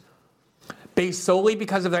citizens based solely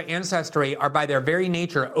because of their ancestry are by their very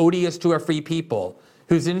nature odious to a free people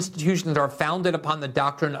whose institutions are founded upon the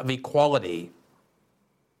doctrine of equality.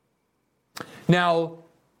 Now,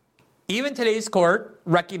 even today's court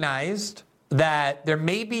recognized that there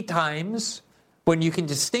may be times when you can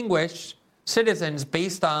distinguish citizens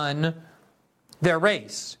based on their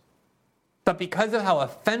race. But because of how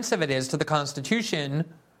offensive it is to the Constitution,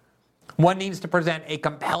 one needs to present a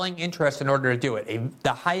compelling interest in order to do it,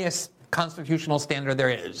 the highest constitutional standard there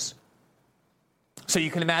is. So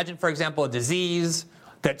you can imagine, for example, a disease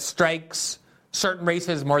that strikes certain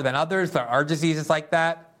races more than others. There are diseases like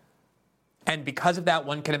that. And because of that,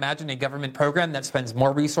 one can imagine a government program that spends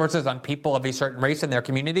more resources on people of a certain race in their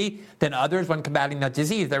community than others when combating that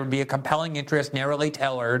disease. There would be a compelling interest narrowly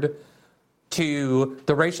tailored to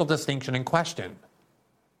the racial distinction in question.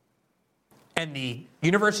 And the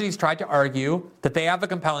universities tried to argue that they have a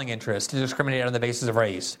compelling interest to discriminate on the basis of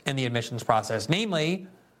race in the admissions process, namely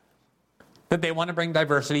that they want to bring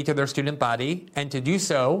diversity to their student body, and to do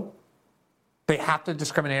so, they have to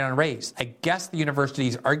discriminate on race. I guess the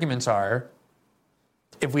university's arguments are,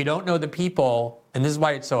 if we don't know the people, and this is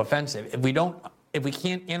why it's so offensive, if we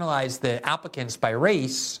can't analyze the applicants by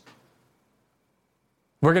race,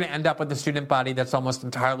 we're going to end up with a student body that's almost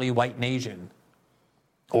entirely white and Asian,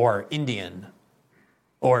 or Indian,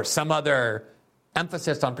 or some other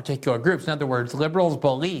emphasis on particular groups. In other words, liberals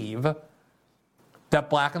believe that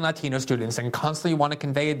Black and Latino students, and constantly want to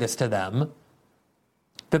convey this to them,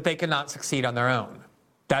 that they cannot succeed on their own.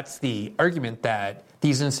 That's the argument that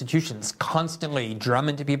these institutions constantly drum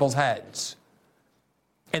into people's heads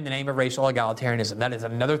in the name of racial egalitarianism. That is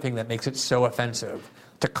another thing that makes it so offensive,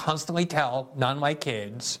 to constantly tell non-white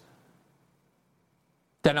kids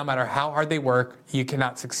that no matter how hard they work, you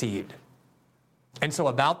cannot succeed. And so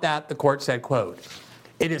about that, the court said, quote,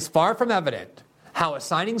 it is far from evident how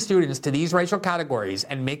assigning students to these racial categories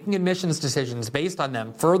and making admissions decisions based on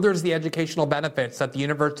them furthers the educational benefits that the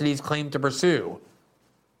universities claim to pursue.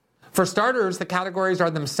 For starters, the categories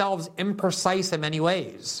are themselves imprecise in many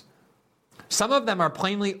ways. Some of them are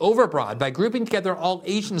plainly overbroad. By grouping together all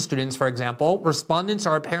Asian students, for example, respondents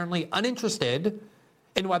are apparently uninterested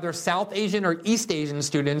in whether South Asian or East Asian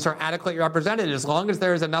students are adequately represented, as long as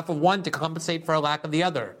there is enough of one to compensate for a lack of the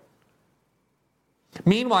other.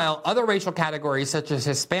 Meanwhile, other racial categories such as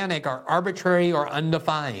Hispanic are arbitrary or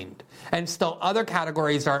undefined, and still other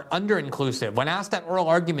categories are under-inclusive. When asked at oral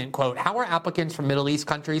argument, quote, how are applicants from Middle East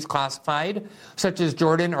countries classified, such as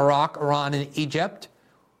Jordan, Iraq, Iran, and Egypt?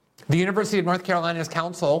 The University of North Carolina's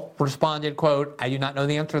counsel responded, quote, I do not know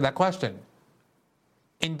the answer to that question.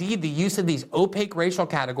 Indeed, the use of these opaque racial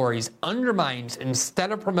categories undermines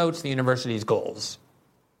instead of promotes the university's goals.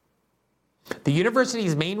 The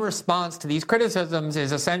university's main response to these criticisms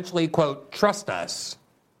is essentially, quote, trust us.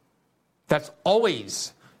 That's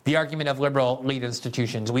always the argument of liberal elite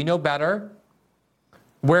institutions. We know better.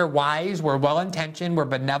 We're wise, we're well-intentioned, we're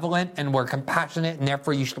benevolent, and we're compassionate, and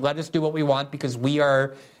therefore you should let us do what we want because we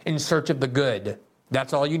are in search of the good.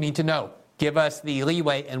 That's all you need to know. Give us the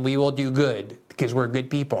leeway and we will do good because we're good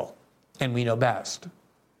people and we know best.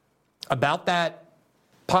 About that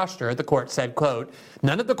posture, the court said, quote,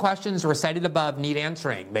 none of the questions recited above need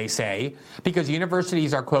answering, they say, because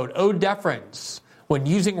universities are, quote, owed deference when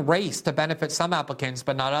using race to benefit some applicants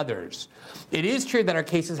but not others. It is true that our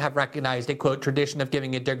cases have recognized a, quote, tradition of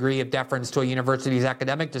giving a degree of deference to a university's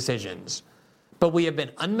academic decisions. But we have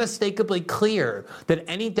been unmistakably clear that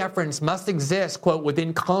any deference must exist, quote,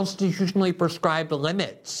 within constitutionally prescribed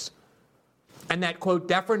limits. And that, quote,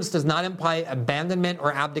 deference does not imply abandonment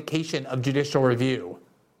or abdication of judicial review.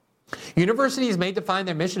 Universities may define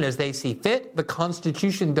their mission as they see fit. The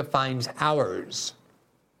Constitution defines ours.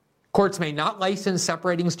 Courts may not license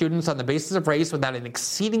separating students on the basis of race without an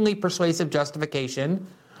exceedingly persuasive justification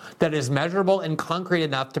that is measurable and concrete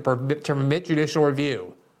enough to permit judicial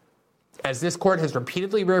review. As this court has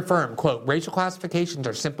repeatedly reaffirmed, quote, racial classifications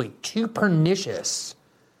are simply too pernicious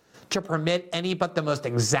to permit any but the most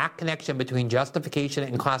exact connection between justification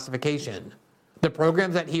and classification. The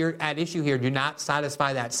programs at issue here do not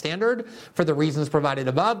satisfy that standard. For the reasons provided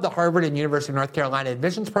above, the Harvard and University of North Carolina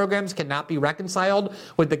admissions programs cannot be reconciled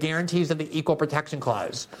with the guarantees of the Equal Protection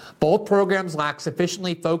Clause. Both programs lack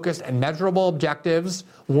sufficiently focused and measurable objectives,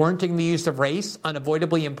 warranting the use of race,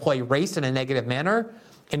 unavoidably employ race in a negative manner,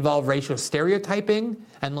 involve racial stereotyping,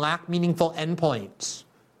 and lack meaningful endpoints.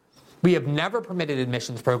 We have never permitted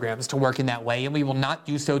admissions programs to work in that way, and we will not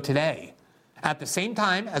do so today. At the same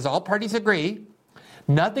time, as all parties agree,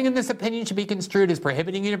 nothing in this opinion should be construed as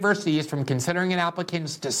prohibiting universities from considering an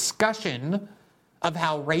applicant's discussion of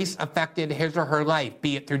how race affected his or her life,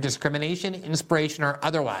 be it through discrimination, inspiration, or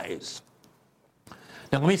otherwise.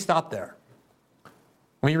 Now, let me stop there.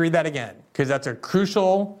 Let me read that again, because that's a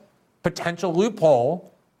crucial potential loophole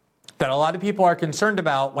that a lot of people are concerned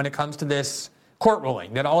about when it comes to this court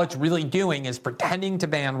ruling, that all it's really doing is pretending to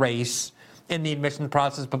ban race in the admissions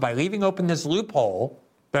process, but by leaving open this loophole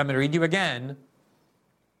that I'm going to read you again,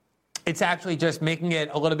 it's actually just making it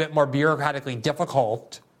a little bit more bureaucratically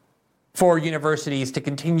difficult for universities to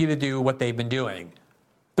continue to do what they've been doing.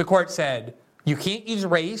 The court said, you can't use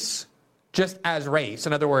race just as race.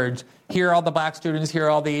 In other words, here are all the black students, here are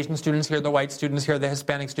all the Asian students, here are the white students, here are the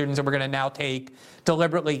Hispanic students, and we're going to now take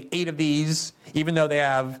deliberately 8 of these, even though they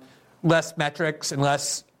have less metrics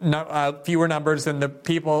and fewer numbers than the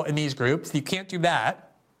people in these groups. You can't do that.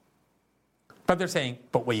 But they're saying,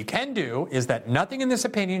 but what you can do is that nothing in this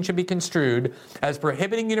opinion should be construed as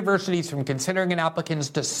prohibiting universities from considering an applicant's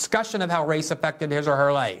discussion of how race affected his or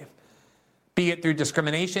her life, be it through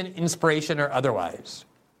discrimination, inspiration, or otherwise.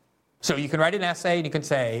 So you can write an essay and you can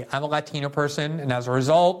say, I'm a Latino person, and as a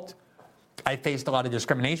result, I faced a lot of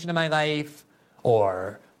discrimination in my life,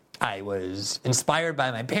 or I was inspired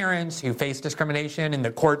by my parents who faced discrimination, and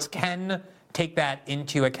the courts can take that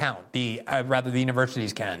into account. The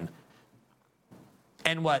universities can.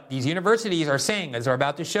 And what these universities are saying, as they're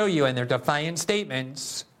about to show you in their defiant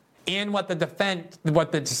statements, and what the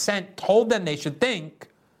dissent told them they should think,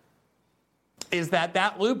 is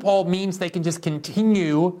that loophole means they can just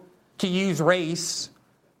continue to use race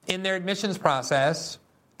in their admissions process.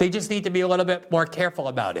 They just need to be a little bit more careful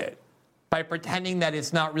about it by pretending that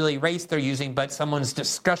it's not really race they're using, but someone's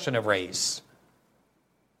discussion of race.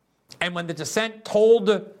 And when the dissent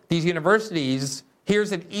told these universities,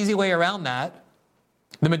 here's an easy way around that,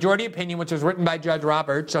 the majority opinion, which was written by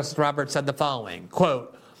Justice Roberts, said the following,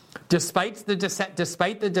 quote, despite the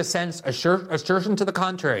dissent's assertion to the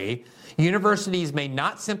contrary, universities may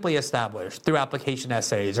not simply establish through application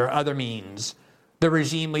essays or other means the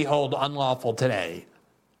regime we hold unlawful today.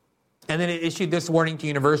 And then it issued this warning to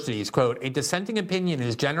universities, quote, a dissenting opinion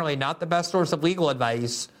is generally not the best source of legal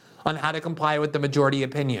advice on how to comply with the majority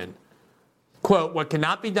opinion. Quote, what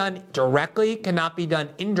cannot be done directly cannot be done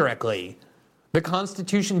indirectly. The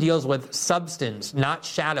Constitution deals with substance, not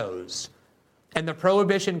shadows. And the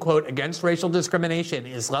prohibition, quote, against racial discrimination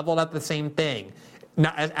is leveled at the same thing.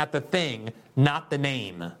 at the thing, not the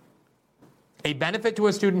name. A benefit to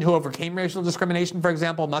a student who overcame racial discrimination, for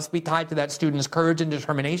example, must be tied to that student's courage and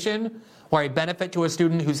determination, or a benefit to a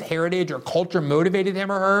student whose heritage or culture motivated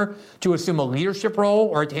him or her to assume a leadership role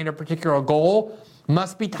or attain a particular goal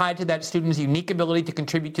must be tied to that student's unique ability to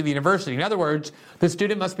contribute to the university. In other words, the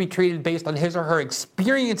student must be treated based on his or her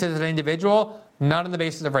experience as an individual, not on the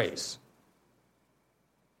basis of race.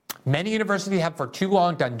 Many universities have for too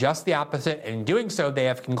long done just the opposite, and in doing so, they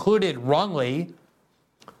have concluded wrongly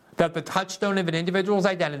that the touchstone of an individual's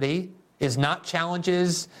identity is not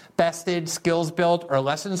challenges bested, skills built, or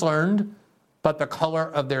lessons learned, but the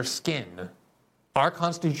color of their skin. Our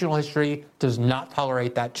constitutional history does not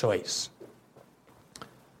tolerate that choice.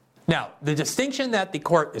 Now, the distinction that the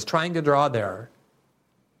court is trying to draw there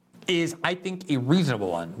is, I think, a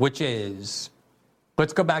reasonable one, which is,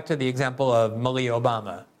 let's go back to the example of Malia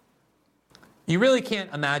Obama. You really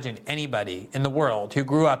can't imagine anybody in the world who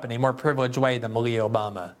grew up in a more privileged way than Malia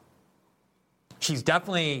Obama. She's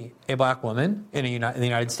definitely a black woman in the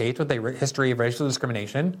United States with a history of racial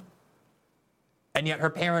discrimination. And yet her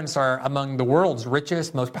parents are among the world's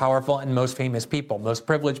richest, most powerful, and most famous people, most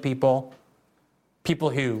privileged people, people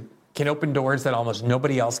who can open doors that almost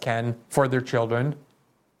nobody else can for their children.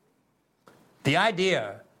 The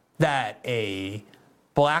idea that a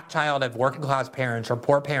black child of working class parents or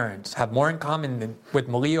poor parents have more in common with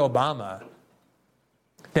Malia Obama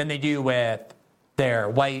than they do with their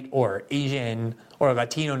white or Asian or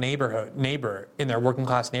Latino neighbor in their working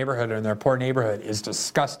class neighborhood or in their poor neighborhood is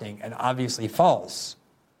disgusting and obviously false.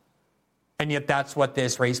 And yet that's what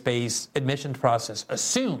this race-based admissions process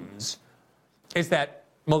assumes, is that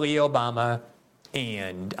Malia Obama,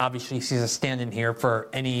 and obviously she's a stand-in here for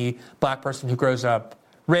any black person who grows up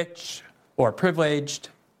rich or privileged,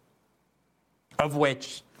 of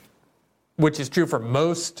which is true for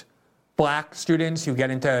most black students who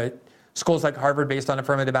get into schools like Harvard based on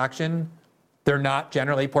affirmative action. They're not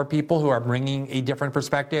generally poor people who are bringing a different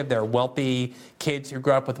perspective. They're wealthy kids who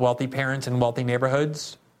grew up with wealthy parents in wealthy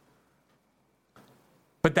neighborhoods.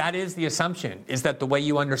 But that is the assumption, is that the way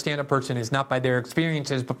you understand a person is not by their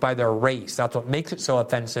experiences, but by their race. That's what makes it so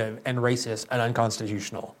offensive and racist and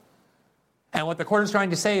unconstitutional. And what the court is trying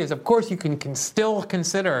to say is, of course, you can still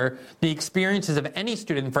consider the experiences of any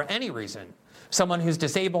student for any reason. Someone who's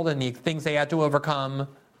disabled and the things they had to overcome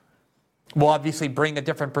will obviously bring a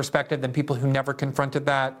different perspective than people who never confronted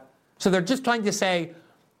that. So they're just trying to say,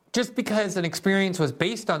 just because an experience was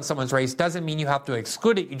based on someone's race doesn't mean you have to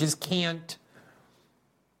exclude it. You just can't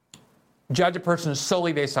judge a person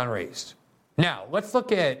solely based on race. Now, let's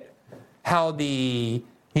look at how the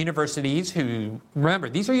universities who, remember,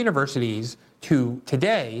 these are universities who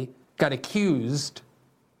today got accused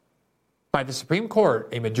by the Supreme Court,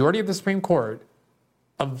 a majority of the Supreme Court,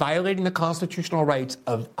 of violating the constitutional rights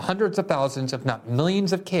of hundreds of thousands, if not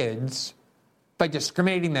millions of kids by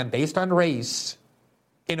discriminating them based on race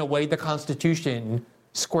in a way the Constitution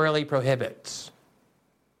squarely prohibits.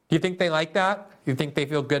 Do you think they like that? Do you think they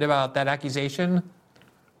feel good about that accusation,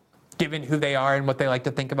 given who they are and what they like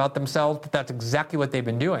to think about themselves? But that's exactly what they've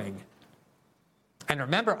been doing. And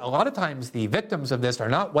remember, a lot of times the victims of this are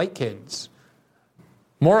not white kids.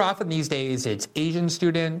 More often these days, it's Asian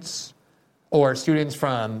students or students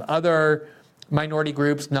from other minority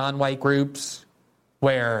groups, non-white groups,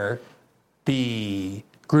 where the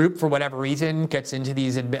group, for whatever reason, gets into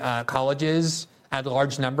these colleges at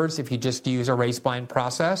large numbers if you just use a race-blind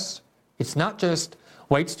process. It's not just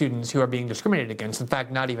white students who are being discriminated against. In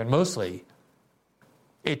fact, not even mostly.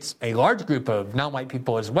 It's a large group of non-white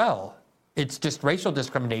people as well. It's just racial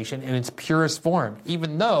discrimination in its purest form,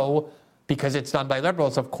 even though, because it's done by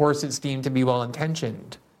liberals, of course it's deemed to be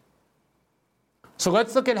well-intentioned. So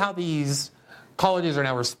let's look at how these colleges are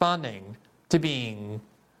now responding to being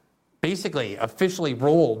basically officially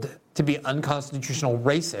ruled to be unconstitutional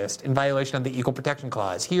racist in violation of the Equal Protection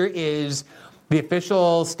Clause. Here is the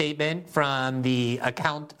official statement from the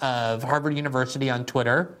account of Harvard University on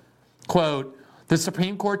Twitter. Quote, "The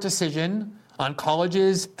Supreme Court decision on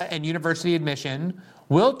colleges and university admission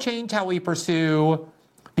will change how we pursue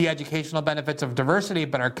the educational benefits of diversity,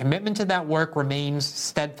 but our commitment to that work remains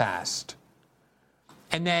steadfast."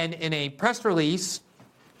 And then in a press release,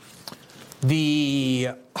 the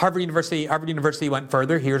Harvard University went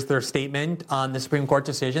further. Here's their statement on the Supreme Court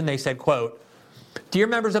decision. They said, quote, "Dear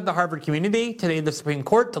members of the Harvard community, today the Supreme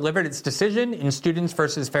Court delivered its decision in Students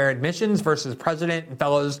versus Fair Admissions versus President and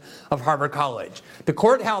Fellows of Harvard College. The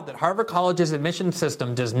court held that Harvard College's admission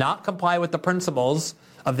system does not comply with the principles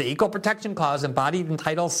of the Equal Protection Clause embodied in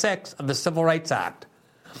Title VI of the Civil Rights Act.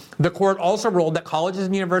 The court also ruled that colleges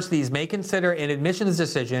and universities may consider an admissions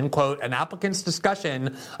decision, quote, an applicant's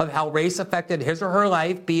discussion of how race affected his or her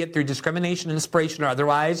life, be it through discrimination, inspiration, or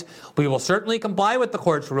otherwise. We will certainly comply with the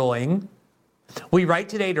court's ruling. We write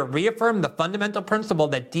today to reaffirm the fundamental principle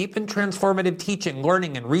that deep and transformative teaching,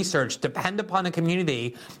 learning, and research depend upon a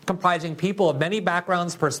community comprising people of many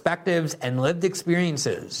backgrounds, perspectives, and lived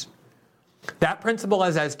experiences. That principle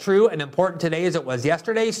is as true and important today as it was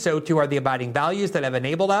yesterday. So too are the abiding values that have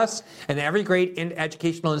enabled us and every great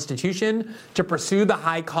educational institution to pursue the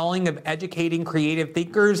high calling of educating creative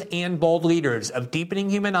thinkers and bold leaders, of deepening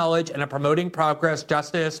human knowledge and of promoting progress,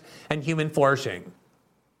 justice, and human flourishing.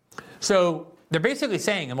 So they're basically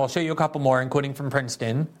saying, and we'll show you a couple more, including from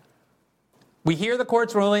Princeton, we hear the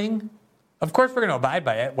court's ruling. Of course, we're going to abide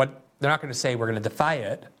by it. They're not going to say we're going to defy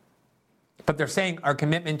it. But they're saying our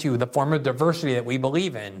commitment to the form of diversity that we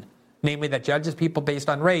believe in, namely that judges people based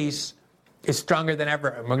on race, is stronger than ever.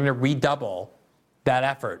 And we're going to redouble that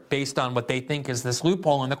effort based on what they think is this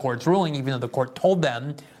loophole in the court's ruling, even though the court told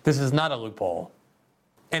them this is not a loophole.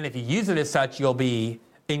 And if you use it as such, you'll be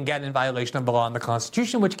in violation of the law and the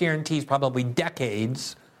Constitution, which guarantees probably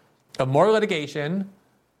decades of more litigation,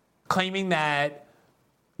 claiming that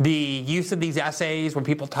the use of these essays when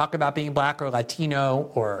people talk about being black or Latino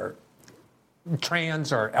or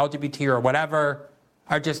trans or LGBT or whatever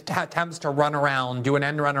are just attempts to run around, do an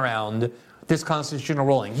end run around this constitutional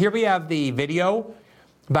ruling. Here we have the video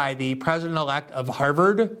by the president-elect of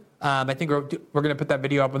Harvard. I think we're going to put that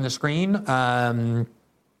video up on the screen.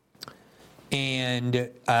 And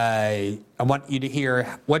I want you to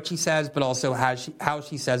hear what she says, but also how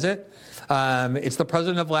she says it. It's the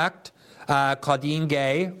president-elect, Claudine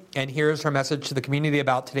Gay, and here's her message to the community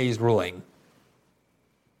about today's ruling.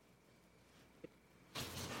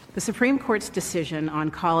 The Supreme Court's decision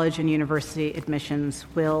on college and university admissions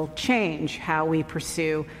will change how we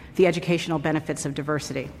pursue the educational benefits of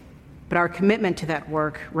diversity. But our commitment to that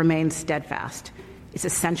work remains steadfast. It's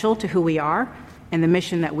essential to who we are and the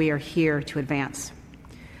mission that we are here to advance.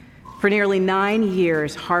 For nearly 9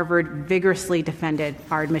 years, Harvard vigorously defended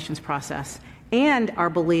our admissions process and our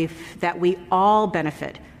belief that we all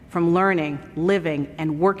benefit from learning, living,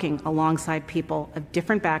 and working alongside people of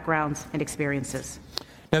different backgrounds and experiences.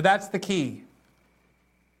 Now, that's the key.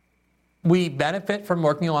 We benefit from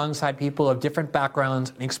working alongside people of different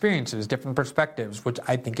backgrounds and experiences, different perspectives, which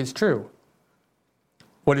I think is true.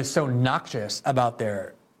 What is so noxious about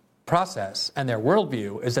their process and their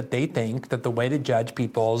worldview is that they think that the way to judge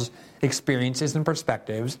people's experiences and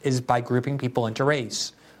perspectives is by grouping people into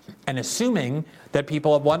race and assuming that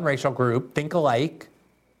people of one racial group think alike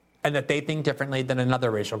and that they think differently than another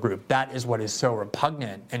racial group. That is what is so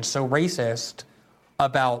repugnant and so racist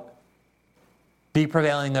about the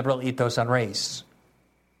prevailing liberal ethos on race.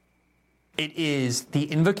 It is the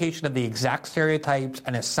invocation of the exact stereotypes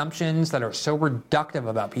and assumptions that are so reductive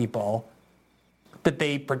about people that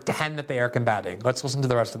they pretend that they are combating. Let's listen to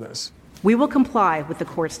the rest of this. We will comply with the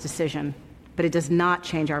court's decision, but it does not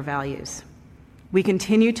change our values. We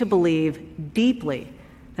continue to believe deeply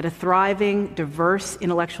that a thriving, diverse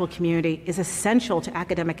intellectual community is essential to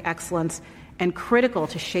academic excellence and critical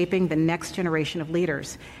to shaping the next generation of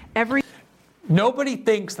leaders. Nobody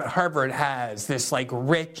thinks that Harvard has this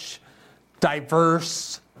rich,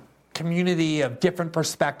 diverse community of different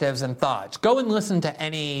perspectives and thoughts. Go and listen to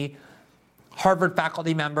any Harvard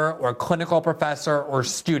faculty member or clinical professor or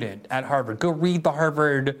student at Harvard. Go read the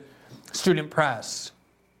Harvard Student Press.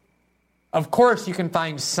 Of course, you can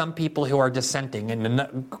find some people who are dissenting. And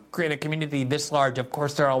in a community this large, of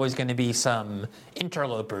course, there are always going to be some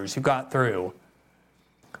interlopers who got through.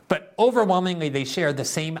 But overwhelmingly, they share the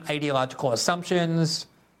same ideological assumptions,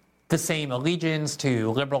 the same allegiance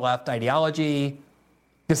to liberal left ideology,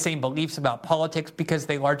 the same beliefs about politics, because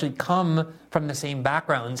they largely come from the same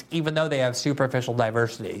backgrounds, even though they have superficial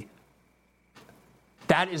diversity.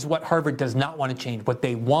 That is what Harvard does not want to change. What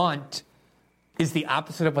they want is the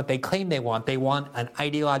opposite of what they claim they want. They want an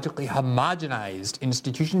ideologically homogenized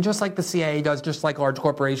institution, just like the CIA does, just like large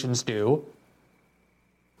corporations do,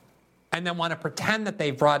 and then want to pretend that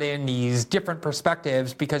they've brought in these different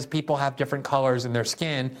perspectives because people have different colors in their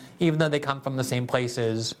skin, even though they come from the same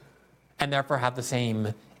places and therefore have the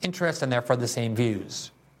same interests and therefore the same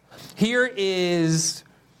views. Here is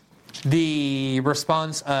the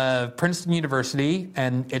response of Princeton University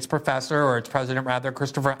and its professor, or its president rather,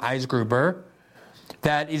 Christopher Eisgruber,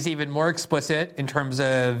 that is even more explicit in terms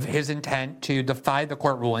of his intent to defy the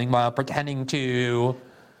court ruling while pretending to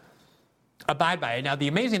abide by it. Now, the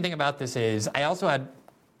amazing thing about this is I also had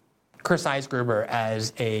Chris Eisgruber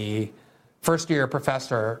as a first-year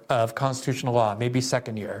professor of constitutional law, maybe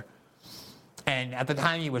second year. And at the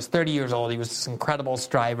time he was 30 years old, he was this incredible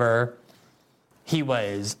striver. He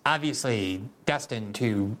was obviously destined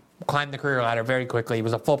to climb the career ladder very quickly. He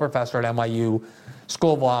was a full professor at NYU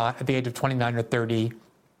School of Law at the age of 29 or 30.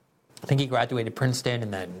 I think he graduated Princeton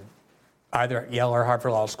and then either at Yale or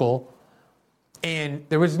Harvard Law School. And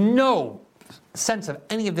there was no sense of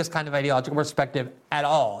any of this kind of ideological perspective at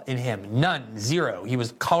all in him. None, zero. He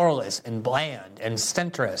was colorless and bland and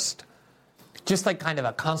centrist, just like kind of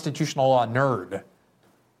a constitutional law nerd.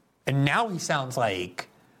 And now he sounds like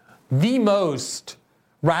the most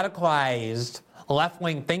radicalized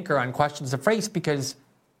left-wing thinker on questions of race, because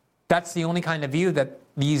that's the only kind of view that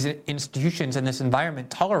these institutions in this environment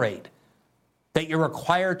tolerate, that you're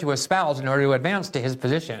required to espouse in order to advance to his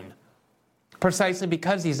position. Precisely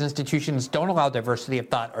because these institutions don't allow diversity of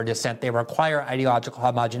thought or dissent, they require ideological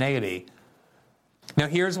homogeneity. Now,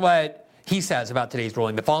 here's what he says about today's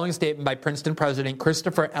ruling. The following statement by Princeton President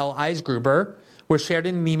Christopher L. Eisgruber was shared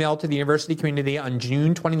in an email to the university community on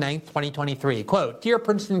June 29, 2023. Quote, "Dear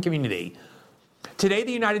Princeton community, today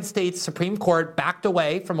the United States Supreme Court backed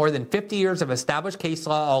away from more than 50 years of established case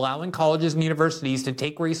law allowing colleges and universities to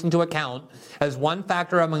take race into account as one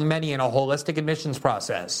factor among many in a holistic admissions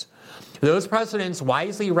process. Those precedents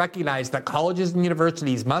wisely recognize that colleges and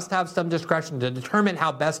universities must have some discretion to determine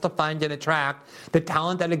how best to find and attract the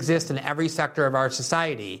talent that exists in every sector of our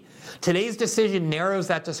society. Today's decision narrows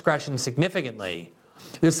that discretion significantly.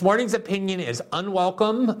 This morning's opinion is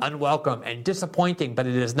unwelcome, and disappointing, but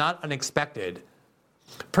it is not unexpected.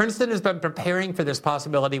 Princeton has been preparing for this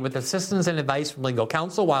possibility with assistance and advice from legal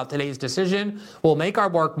counsel. While today's decision will make our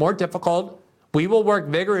work more difficult, we will work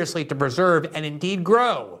vigorously to preserve and indeed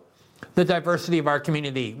grow the diversity of our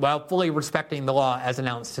community while fully respecting the law as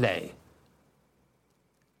announced today."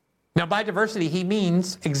 Now, by diversity, he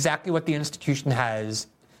means exactly what the institution has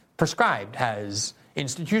prescribed, has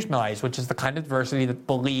institutionalized, which is the kind of diversity that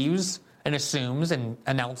believes and assumes and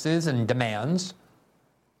announces and demands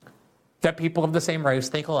that people of the same race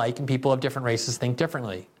think alike and people of different races think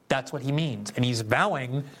differently. That's what he means. And he's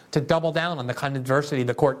vowing to double down on the kind of diversity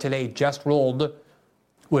the court today just ruled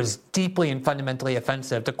was deeply and fundamentally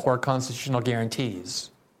offensive to core constitutional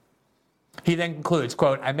guarantees. He then concludes,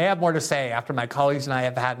 quote, "I may have more to say after my colleagues and I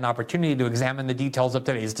have had an opportunity to examine the details of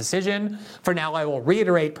today's decision. For now, I will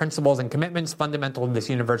reiterate principles and commitments fundamental to this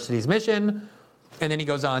university's mission." And then he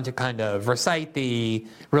goes on to kind of recite the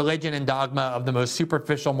religion and dogma of the most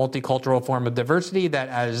superficial multicultural form of diversity that,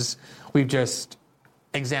 as we've just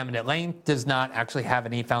examined at length, does not actually have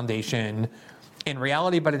any foundation in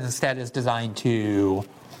reality, but instead is designed to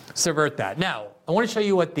subvert that. Now, I want to show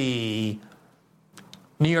you what the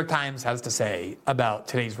New York Times has to say about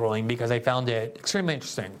today's ruling, because I found it extremely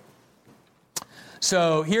interesting.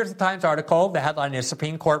 So here's the Times article. The headline is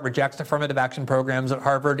 "Supreme Court Rejects Affirmative Action Programs at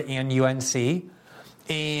Harvard and UNC."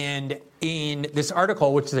 And in this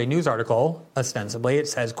article, which is a news article, ostensibly, it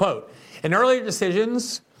says, quote, "In earlier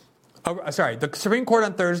decisions, the Supreme Court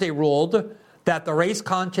on Thursday ruled that the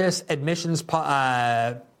race-conscious admissions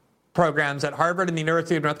programs at Harvard and the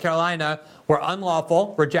University of North Carolina were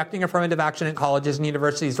unlawful, rejecting affirmative action in colleges and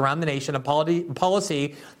universities around the nation, a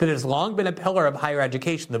policy that has long been a pillar of higher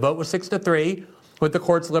education." The vote was 6-3, with the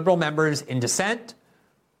court's liberal members in dissent.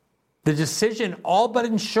 The decision all but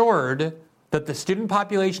ensured that the student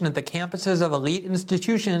population at the campuses of elite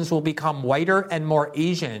institutions will become whiter and more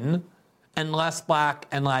Asian and less Black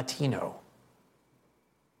and Latino.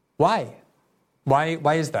 Why?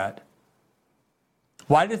 Why is that?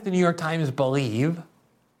 Why does the New York Times believe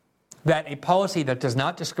that a policy that does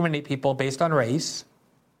not discriminate people based on race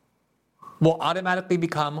will automatically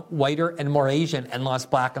become whiter and more Asian and less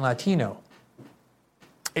Black and Latino?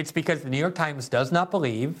 It's because the New York Times does not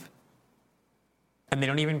believe, and they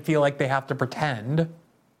don't even feel like they have to pretend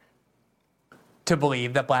to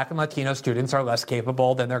believe, that Black and Latino students are less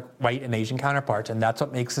capable than their white and Asian counterparts, and that's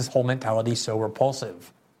what makes this whole mentality so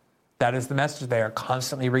repulsive. That is the message they are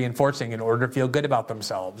constantly reinforcing in order to feel good about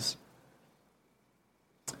themselves.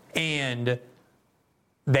 And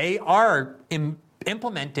they are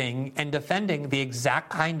implementing and defending the exact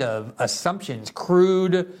kind of assumptions,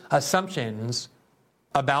 crude assumptions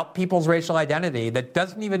about people's racial identity that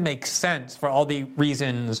doesn't even make sense for all the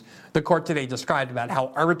reasons the court today described about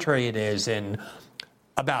how arbitrary it is and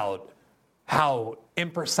about how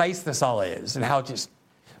imprecise this all is and how just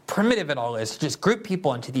primitive it all is to just group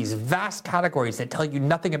people into these vast categories that tell you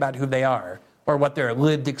nothing about who they are or what their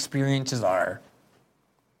lived experiences are.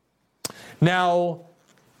 Now,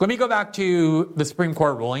 let me go back to the Supreme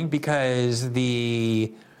Court ruling, because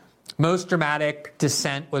the most dramatic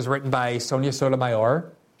dissent was written by Sonia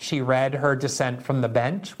Sotomayor. She read her dissent from the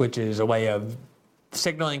bench, which is a way of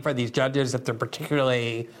signaling for these judges that they're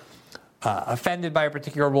particularly offended by a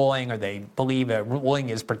particular ruling or they believe a ruling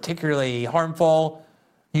is particularly harmful.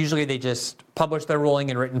 Usually they just publish their ruling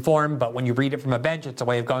in written form, but when you read it from a bench, it's a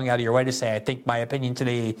way of going out of your way to say, I think my opinion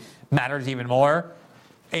today matters even more.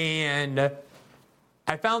 And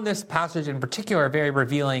I found this passage in particular very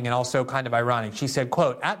revealing and also kind of ironic. She said,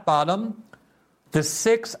 quote, at bottom, the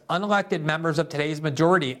 6 unelected members of today's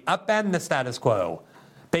majority upend the status quo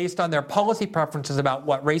based on their policy preferences about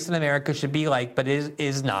what race in America should be like, but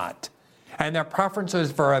is not. And their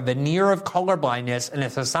preferences for a veneer of colorblindness in a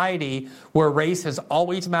society where race has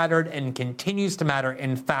always mattered and continues to matter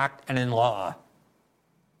in fact and in law.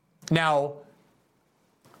 Now,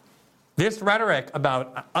 this rhetoric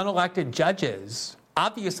about unelected judges,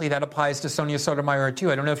 obviously that applies to Sonia Sotomayor too.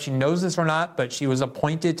 I don't know if she knows this or not, but she was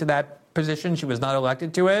appointed to that position. She was not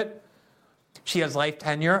elected to it. She has life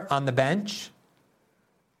tenure on the bench.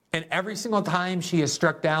 And every single time she has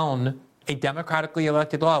struck down a democratically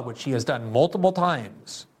elected law, which she has done multiple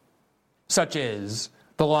times, such as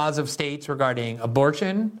the laws of states regarding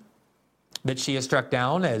abortion, that she has struck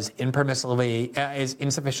down as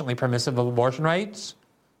insufficiently permissive of abortion rights,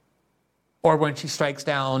 or when she strikes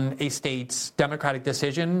down a state's democratic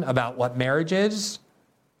decision about what marriage is,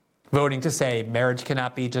 voting to say marriage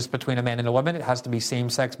cannot be just between a man and a woman, it has to be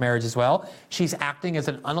same-sex marriage as well. She's acting as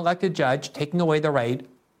an unelected judge, taking away the right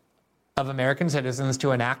of American citizens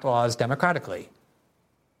to enact laws democratically.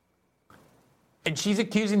 And she's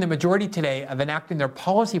accusing the majority today of enacting their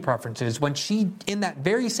policy preferences when she, in that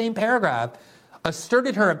very same paragraph,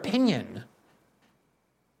 asserted her opinion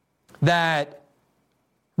that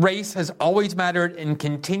race has always mattered and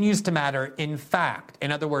continues to matter in fact.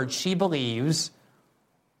 In other words, she believes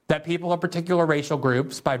that people of particular racial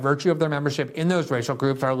groups, by virtue of their membership in those racial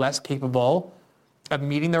groups, are less capable of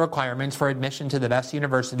meeting the requirements for admission to the best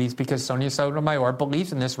universities because Sonia Sotomayor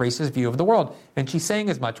believes in this racist view of the world. And she's saying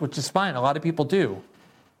as much, which is fine. A lot of people do.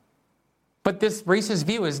 But this racist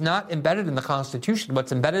view is not embedded in the Constitution.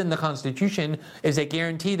 What's embedded in the Constitution is a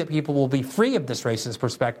guarantee that people will be free of this racist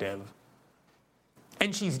perspective.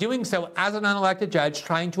 And she's doing so as an unelected judge,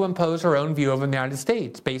 trying to impose her own view of the United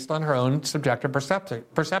States based on her own subjective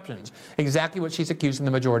perceptions. Exactly what she's accusing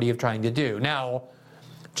the majority of trying to do. Now,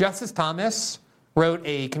 Justice Thomas wrote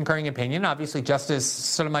a concurring opinion. Obviously, Justice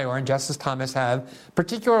Sotomayor and Justice Thomas have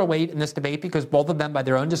particular weight in this debate because both of them, by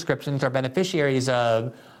their own descriptions, are beneficiaries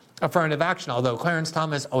of affirmative action, although Clarence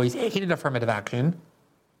Thomas always hated affirmative action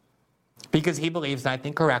because he believes, and I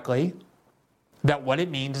think correctly, that what it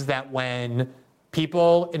means is that when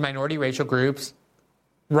people in minority racial groups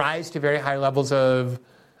rise to very high levels of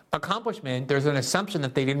accomplishment, there's an assumption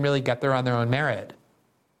that they didn't really get there on their own merit.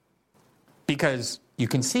 Because you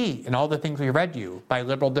can see in all the things we read you by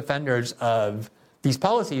liberal defenders of these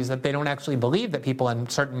policies that they don't actually believe that people in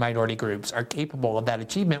certain minority groups are capable of that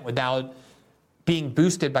achievement without being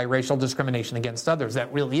boosted by racial discrimination against others.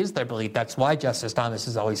 That really is their belief. That's why Justice Thomas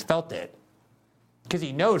has always felt it. Because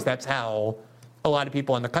he knows that's how a lot of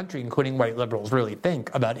people in the country, including white liberals, really think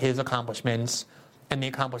about his accomplishments and the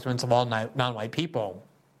accomplishments of all non-white people.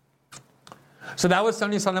 So that was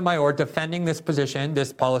Sonia Sotomayor defending this position,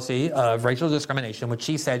 this policy of racial discrimination, which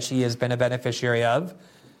she said she has been a beneficiary of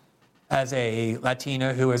as a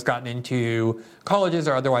Latina who has gotten into colleges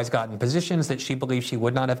or otherwise gotten positions that she believes she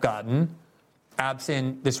would not have gotten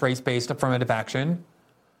absent this race-based affirmative action.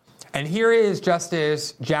 And here is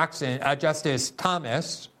Justice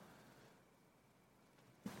Thomas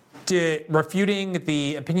refuting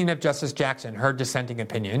the opinion of Justice Jackson, her dissenting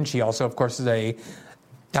opinion. She also, of course, is a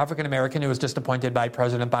African-American who was just appointed by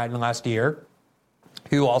President Biden last year,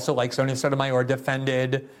 who also, like Sonia Sotomayor,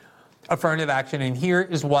 defended affirmative action. And here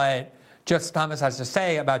is what Justice Thomas has to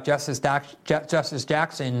say about Justice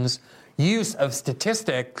Jackson's use of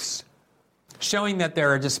statistics showing that there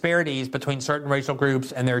are disparities between certain racial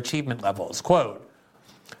groups and their achievement levels. Quote,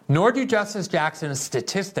 nor do Justice Jackson's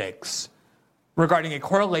statistics regarding a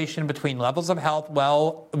correlation between levels of health,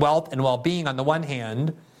 wealth, and well-being on the one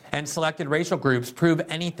hand, and selected racial groups prove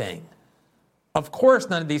anything. Of course,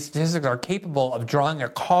 none of these statistics are capable of drawing a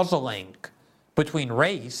causal link between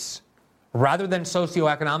race, rather than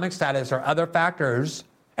socioeconomic status or other factors,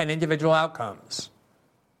 and individual outcomes.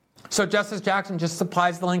 So Justice Jackson just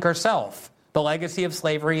supplies the link herself, the legacy of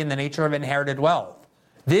slavery and the nature of inherited wealth.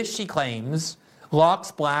 This, she claims,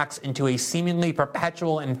 locks blacks into a seemingly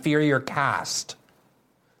perpetual inferior caste.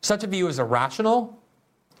 Such a view is irrational.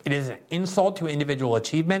 It is an insult to individual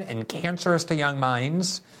achievement and cancerous to young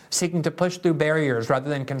minds seeking to push through barriers rather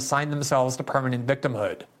than consign themselves to permanent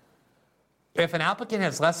victimhood. If an applicant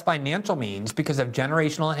has less financial means because of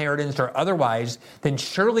generational inheritance or otherwise, then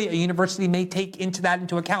surely a university may take that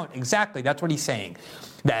into account. Exactly, that's what he's saying.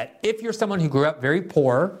 That if you're someone who grew up very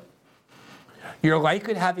poor, you're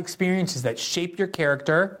likely to have experiences that shape your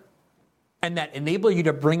character and that enable you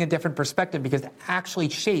to bring a different perspective because it actually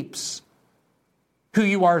shapes who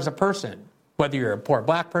you are as a person. Whether you're a poor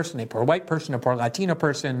black person, a poor white person, a poor Latino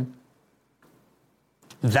person,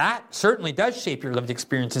 that certainly does shape your lived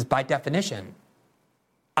experiences by definition,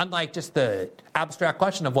 unlike just the abstract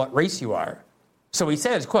question of what race you are. So he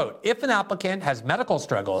says, quote, if an applicant has medical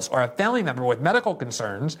struggles or a family member with medical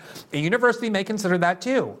concerns, a university may consider that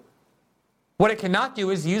too. What it cannot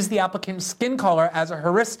do is use the applicant's skin color as a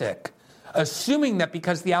heuristic, assuming that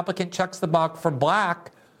because the applicant checks the box for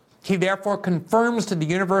black, he therefore confirms to the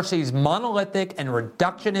university's monolithic and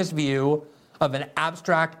reductionist view of an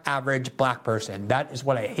abstract average black person. That is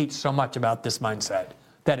what I hate so much about this mindset,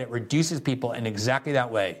 that it reduces people in exactly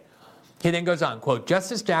that way. He then goes on, quote,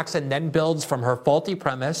 Justice Jackson then builds from her faulty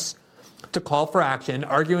premise to call for action,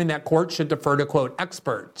 arguing that courts should defer to, quote,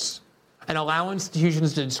 experts and allow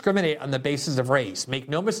institutions to discriminate on the basis of race. Make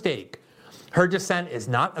no mistake, her dissent is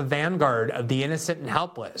not a vanguard of the innocent and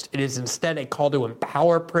helpless. It is instead a call to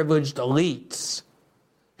empower privileged elites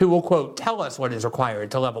who will, quote, tell us what is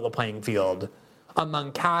required to level the playing field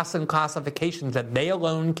among castes and classifications that they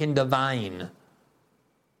alone can divine.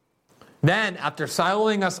 Then, after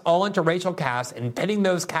siloing us all into racial castes and pitting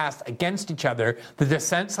those castes against each other, the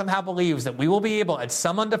dissent somehow believes that we will be able, at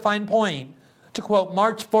some undefined point, to, quote,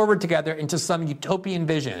 march forward together into some utopian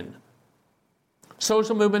vision.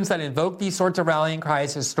 Social movements that invoke these sorts of rallying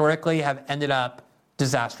cries historically have ended up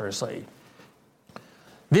disastrously.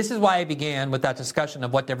 This is why I began with that discussion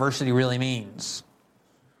of what diversity really means.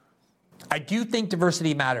 I do think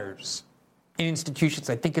diversity matters in institutions.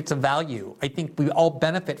 I think it's a value. I think we all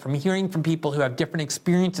benefit from hearing from people who have different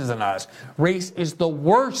experiences than us. Race is the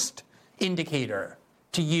worst indicator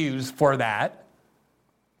to use for that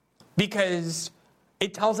because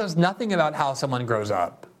it tells us nothing about how someone grows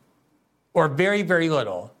up, or very, very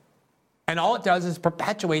little. And all it does is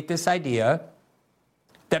perpetuate this idea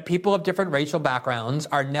that people of different racial backgrounds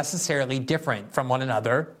are necessarily different from one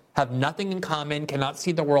another, have nothing in common, cannot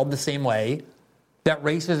see the world the same way, that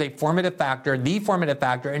race is a formative factor, the formative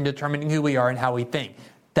factor in determining who we are and how we think.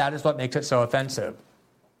 That is what makes it so offensive.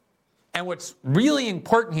 And what's really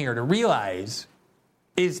important here to realize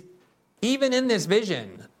is even in this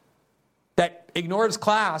vision that ignores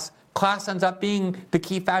class ends up being the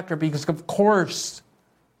key factor because, of course,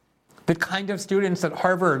 the kind of students that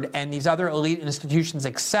Harvard and these other elite institutions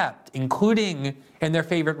accept, including in their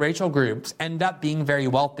favorite racial groups, end up being very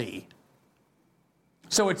wealthy.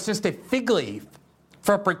 So it's just a fig leaf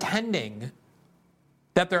for pretending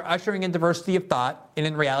that they're ushering in diversity of thought, and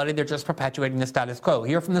in reality, they're just perpetuating the status quo.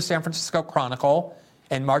 Here from the San Francisco Chronicle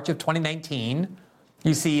in March of 2019,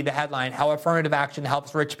 you see the headline, How Affirmative Action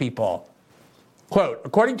Helps Rich People. Quote,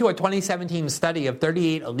 according to a 2017 study of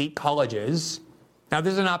 38 elite colleges, now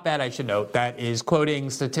this is not bad, I should note, that is quoting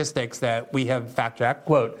statistics that we have fact-checked.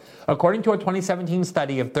 Quote, according to a 2017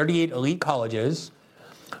 study of 38 elite colleges,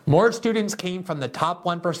 more students came from the top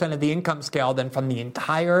 1% of the income scale than from the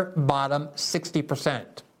entire bottom 60%.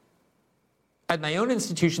 At my own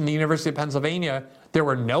institution, the University of Pennsylvania, there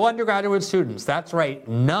were no undergraduate students, that's right,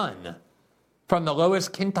 none, from the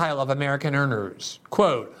lowest quintile of American earners.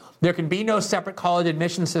 Quote, there can be no separate college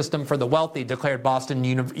admission system for the wealthy, declared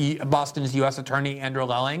Boston's U.S. Attorney Andrew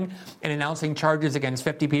Lelling in announcing charges against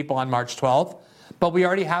 50 people on March 12th. But we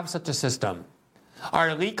already have such a system. Our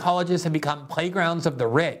elite colleges have become playgrounds of the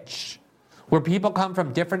rich, where people come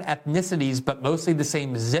from different ethnicities but mostly the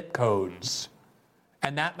same zip codes.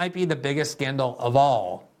 And that might be the biggest scandal of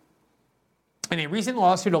all. In a recent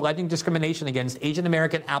lawsuit alleging discrimination against Asian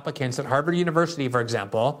American applicants at Harvard University, for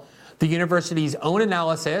example, the university's own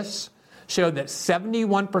analysis showed that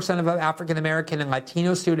 71% of African American and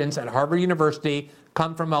Latino students at Harvard University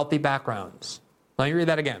come from wealthy backgrounds. Let me read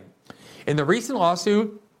that again. In the recent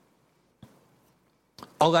lawsuit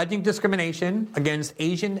alleging discrimination against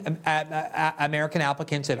Asian American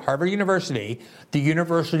applicants at Harvard University, the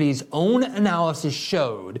university's own analysis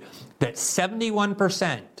showed that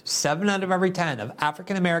 71%, 7 out of every 10 of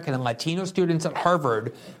African American and Latino students at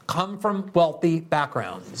Harvard come from wealthy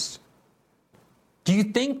backgrounds. Do you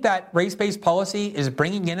think that race-based policy is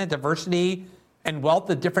bringing in a diversity and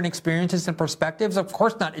wealth of different experiences and perspectives? Of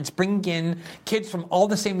course not. It's bringing in kids from all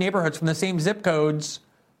the same neighborhoods, from the same zip codes,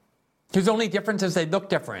 whose only difference is they look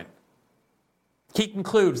different. He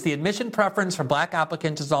concludes, the admission preference for black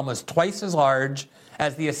applicants is almost twice as large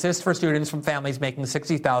as the assist for students from families making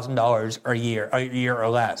 $60,000 a year or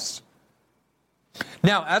less.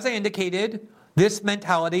 Now, as I indicated, this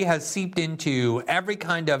mentality has seeped into every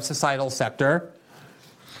kind of societal sector.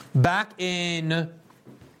 Back in,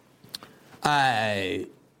 I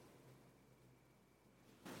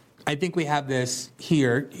think we have this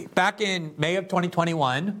here. Back in May of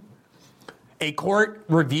 2021, a court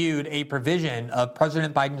reviewed a provision of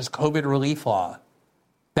President Biden's COVID relief law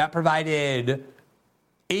that provided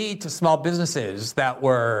aid to small businesses that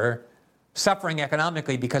were suffering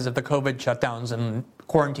economically because of the COVID shutdowns and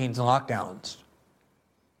quarantines and lockdowns.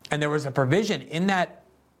 And there was a provision in that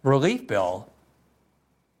relief bill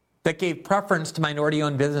that gave preference to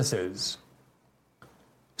minority-owned businesses.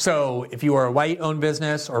 So if you were a white-owned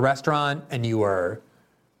business or restaurant and you were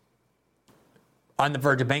on the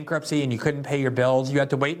verge of bankruptcy and you couldn't pay your bills, you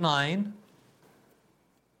had to wait in line.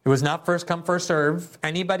 It was not first come, first serve.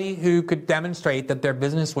 Anybody who could demonstrate that their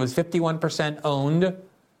business was 51% owned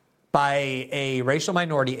by a racial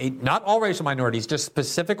minority, not all racial minorities, just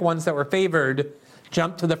specific ones that were favored,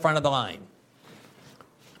 jumped to the front of the line.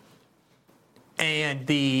 And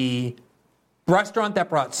the restaurant that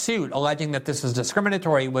brought suit, alleging that this was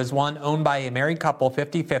discriminatory, was one owned by a married couple,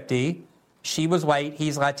 50-50. She was white,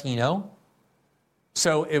 he's Latino.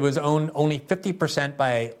 So it was owned only 50%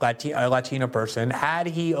 by a Latino person. Had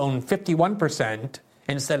he owned 51%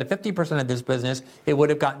 instead of 50% of this business, it would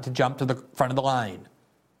have gotten to jump to the front of the line.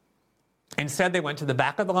 Instead, they went to the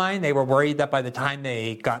back of the line. They were worried that by the time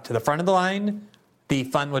they got to the front of the line, the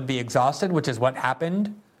fund would be exhausted, which is what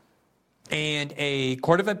happened. And a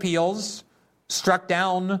court of appeals struck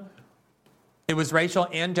down, it was racial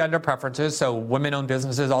and gender preferences, so women-owned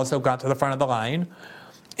businesses also got to the front of the line.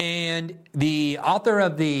 And the author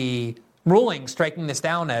of the ruling striking this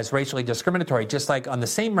down as racially discriminatory, just like on the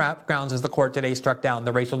same grounds as the court today struck down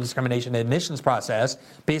the racial discrimination admissions process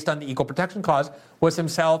based on the Equal Protection Clause, was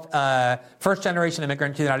himself a first-generation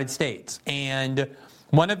immigrant to the United States. And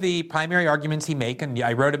one of the primary arguments he made, and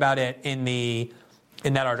I wrote about it in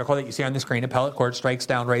that article that you see on the screen, Appellate Court Strikes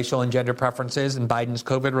Down Racial and Gender Preferences in Biden's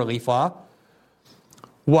COVID Relief Law,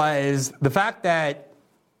 was the fact that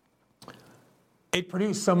it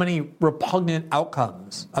produced so many repugnant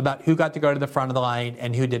outcomes about who got to go to the front of the line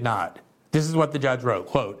and who did not. This is what the judge wrote,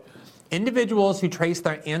 quote, individuals who trace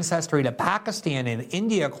their ancestry to Pakistan and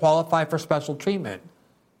India qualify for special treatment,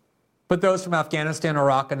 but those from Afghanistan,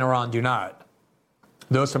 Iraq, and Iran do not.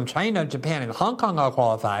 Those from China, Japan, and Hong Kong all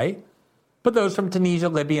qualify, but those from Tunisia,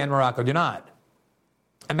 Libya, and Morocco do not.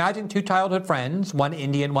 Imagine two childhood friends, one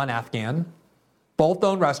Indian, one Afghan. Both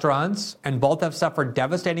own restaurants, and both have suffered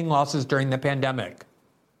devastating losses during the pandemic.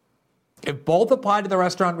 If both apply to the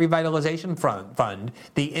Restaurant Revitalization Fund,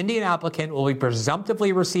 the Indian applicant will be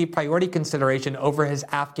presumptively receive priority consideration over his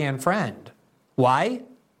Afghan friend. Why?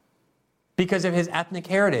 Because of his ethnic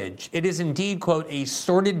heritage. It is indeed, quote, a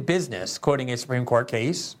sordid business, quoting a Supreme Court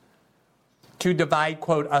case, to divide,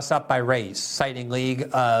 quote, us up by race, citing League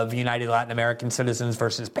of United Latin American Citizens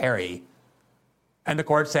versus Perry. And the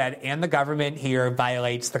court said, and the government here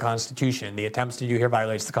violates the Constitution. The attempts to do here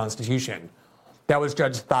violates the Constitution. That was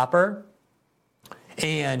Judge Thopper.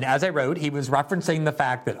 And as I wrote, he was referencing the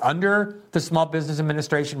fact that under the Small Business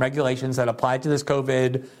Administration regulations that apply to this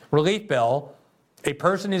COVID relief bill, a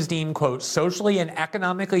person is deemed, quote, socially and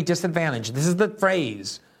economically disadvantaged. This is the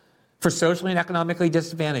phrase for socially and economically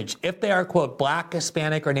disadvantaged if they are, quote, Black,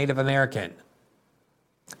 Hispanic, or Native American.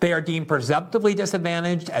 They are deemed presumptively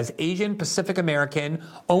disadvantaged as Asian Pacific American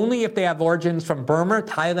only if they have origins from Burma,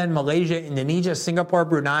 Thailand, Malaysia, Indonesia, Singapore,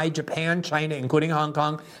 Brunei, Japan, China, including Hong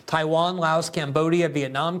Kong, Taiwan, Laos, Cambodia,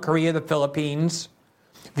 Vietnam, Korea, the Philippines,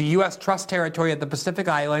 the U.S. Trust Territory of the Pacific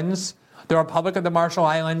Islands, the Republic of the Marshall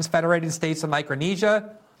Islands, Federated States of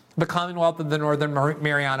Micronesia, the Commonwealth of the Northern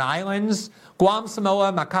Mariana Islands, Guam,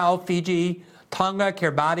 Samoa, Macau, Fiji, Tonga,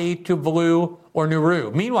 Kiribati, Tuvalu, or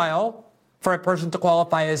Nauru. Meanwhile, for a person to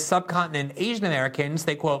qualify as subcontinent Asian Americans,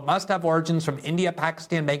 they, quote, must have origins from India,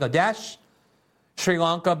 Pakistan, Bangladesh, Sri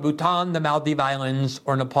Lanka, Bhutan, the Maldives Islands,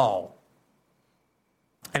 or Nepal.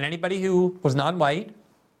 And anybody who was non-white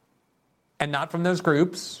and not from those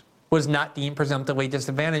groups was not deemed presumptively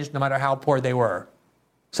disadvantaged no matter how poor they were,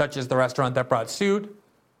 such as the restaurant that brought suit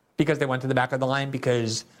because they went to the back of the line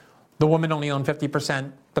because the woman only owned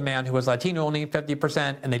 50%, the man who was Latino only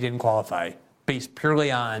 50%, and they didn't qualify based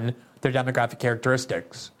purely on their demographic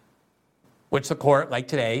characteristics, which the court, like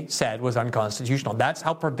today, said was unconstitutional. That's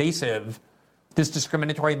how pervasive this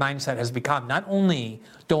discriminatory mindset has become, not only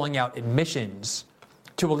doling out admissions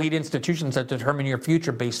to elite institutions that determine your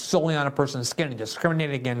future based solely on a person's skin and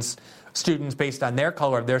discriminating against students based on their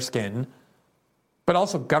color of their skin, but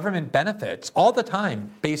also government benefits all the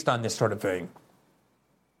time based on this sort of thing.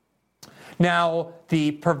 Now,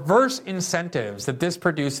 the perverse incentives that this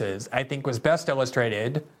produces, I think, was best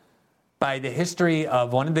illustrated by the history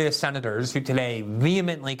of one of the senators who today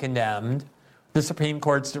vehemently condemned the Supreme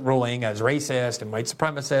Court's ruling as racist and white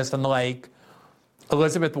supremacist and the like.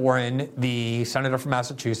 Elizabeth Warren, the senator from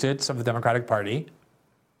Massachusetts of the Democratic Party.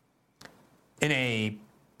 In a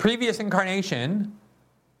previous incarnation,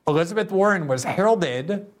 Elizabeth Warren was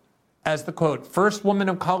heralded as the, quote, first woman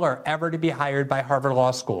of color ever to be hired by Harvard Law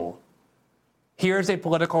School. Here's a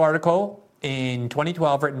political article in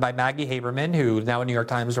 2012 written by Maggie Haberman, who is now a New York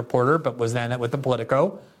Times reporter, but was then with the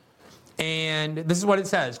Politico. And this is what it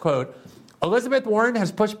says, quote, Elizabeth Warren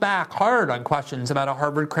has pushed back hard on questions about a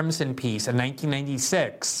Harvard Crimson piece in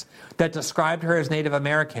 1996 that described her as Native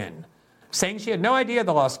American, saying she had no idea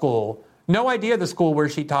the school where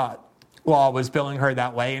she taught law was billing her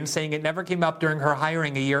that way, and saying it never came up during her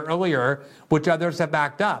hiring a year earlier, which others have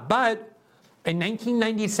backed up. But a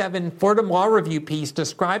 1997 Fordham Law Review piece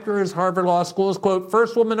described her as Harvard Law School's, quote,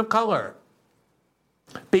 first woman of color,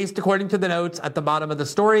 based, according to the notes at the bottom of the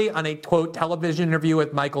story, on a, quote, television interview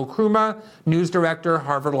with Michael Kruma, news director,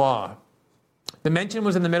 Harvard Law. The mention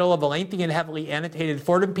was in the middle of a lengthy and heavily annotated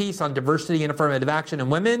Fordham piece on diversity and affirmative action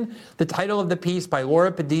in women. The title of the piece by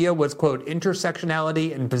Laura Padilla was, quote,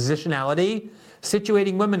 Intersectionality and Positionality,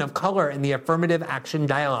 Situating Women of Color in the Affirmative Action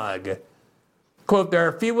Dialogue. Quote, there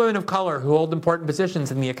are few women of color who hold important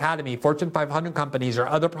positions in the academy, Fortune 500 companies, or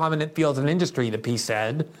other prominent fields in industry, the piece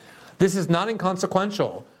said. This is not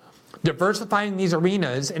inconsequential. Diversifying these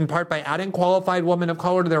arenas, in part by adding qualified women of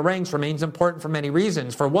color to their ranks, remains important for many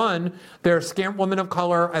reasons. For one, there are scant women of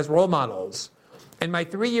color as role models. In my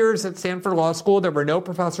 3 years at Stanford Law School, there were no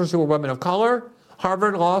professors who were women of color.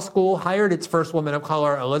 Harvard Law School hired its first woman of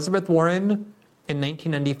color, Elizabeth Warren, in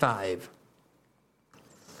 1995.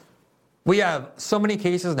 We have so many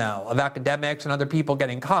cases now of academics and other people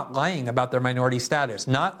getting caught lying about their minority status,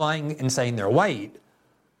 not lying and saying they're white,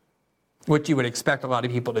 which you would expect a lot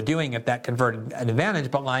of people to doing if that converted an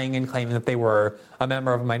advantage, but lying and claiming that they were a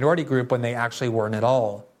member of a minority group when they actually weren't at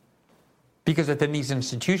all. Because within these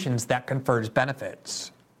institutions, that confers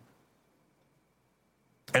benefits.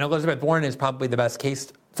 And Elizabeth Warren is probably the best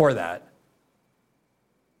case for that.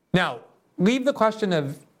 Now, leave the question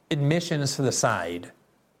of admissions to the side,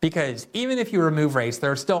 because even if you remove race,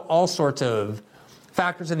 there are still all sorts of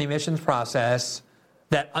factors in the admissions process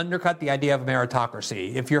that undercut the idea of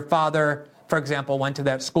meritocracy. If your father, for example, went to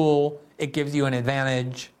that school, it gives you an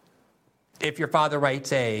advantage. If your father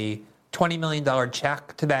writes a $20 million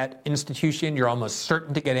check to that institution, you're almost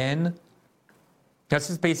certain to get in. This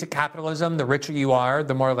is basic capitalism. The richer you are,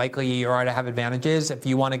 the more likely you are to have advantages. If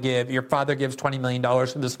you want to give, your father gives $20 million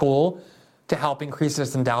to the school to help increase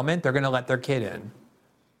this endowment, they're going to let their kid in.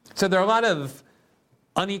 So there are a lot of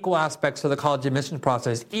unequal aspects of the college admissions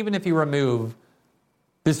process, even if you remove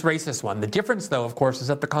this racist one. The difference, though, of course, is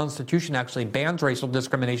that the Constitution actually bans racial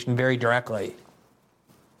discrimination very directly.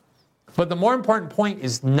 But the more important point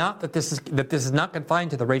is not that this is not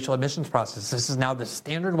confined to the racial admissions process. This is now the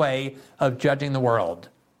standard way of judging the world.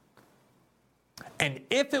 And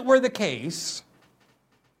if it were the case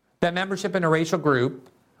that membership in a racial group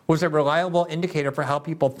was a reliable indicator for how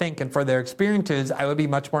people think and for their experiences, I would be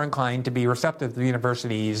much more inclined to be receptive to the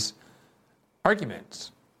university's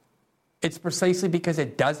arguments. It's precisely because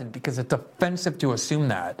it doesn't, because it's offensive to assume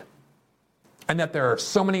that. And that there are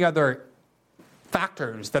so many other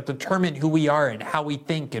factors that determine who we are and how we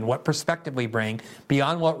think and what perspective we bring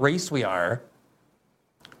beyond what race we are,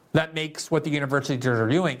 that makes what the universities are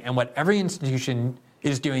doing and what every institution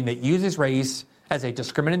is doing that uses race as a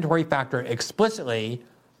discriminatory factor explicitly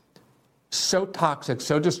so toxic,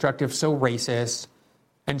 so destructive, so racist,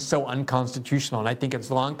 and so unconstitutional. And I think it's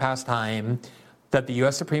long past time that the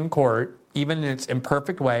U.S. Supreme Court, even in its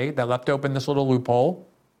imperfect way that left open this little loophole,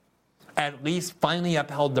 at least finally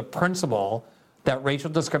upheld the principle that racial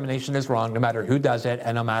discrimination is wrong no matter who does it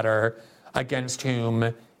and no matter against whom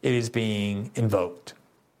it is being invoked.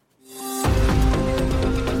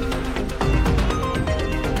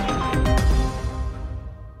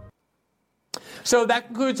 So that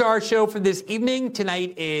concludes our show for this evening.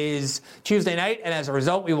 Tonight is Tuesday night, and as a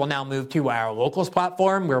result, we will now move to our Locals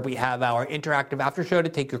platform where we have our interactive after show to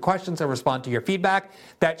take your questions and respond to your feedback.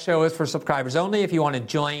 That show is for subscribers only. If you want to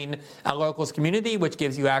join our Locals community, which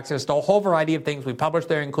gives you access to a whole variety of things we publish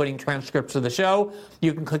there, including transcripts of the show,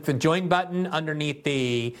 you can click the join button underneath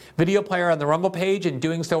the video player on the Rumble page, and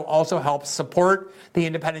doing so also helps support the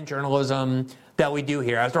independent journalism that we do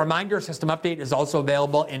here. As a reminder, System Update is also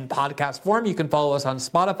available in podcast form. You can follow us on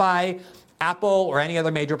Spotify, Apple or any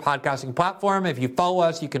other major podcasting platform. If you follow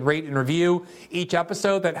us, you can rate and review each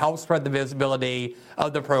episode. That helps spread the visibility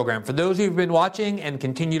of the program. For those who've been watching and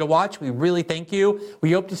continue to watch, we really thank you.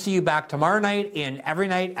 We hope to see you back tomorrow night and every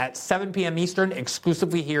night at 7 p.m. Eastern,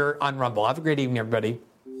 exclusively here on Rumble. Have a great evening, everybody.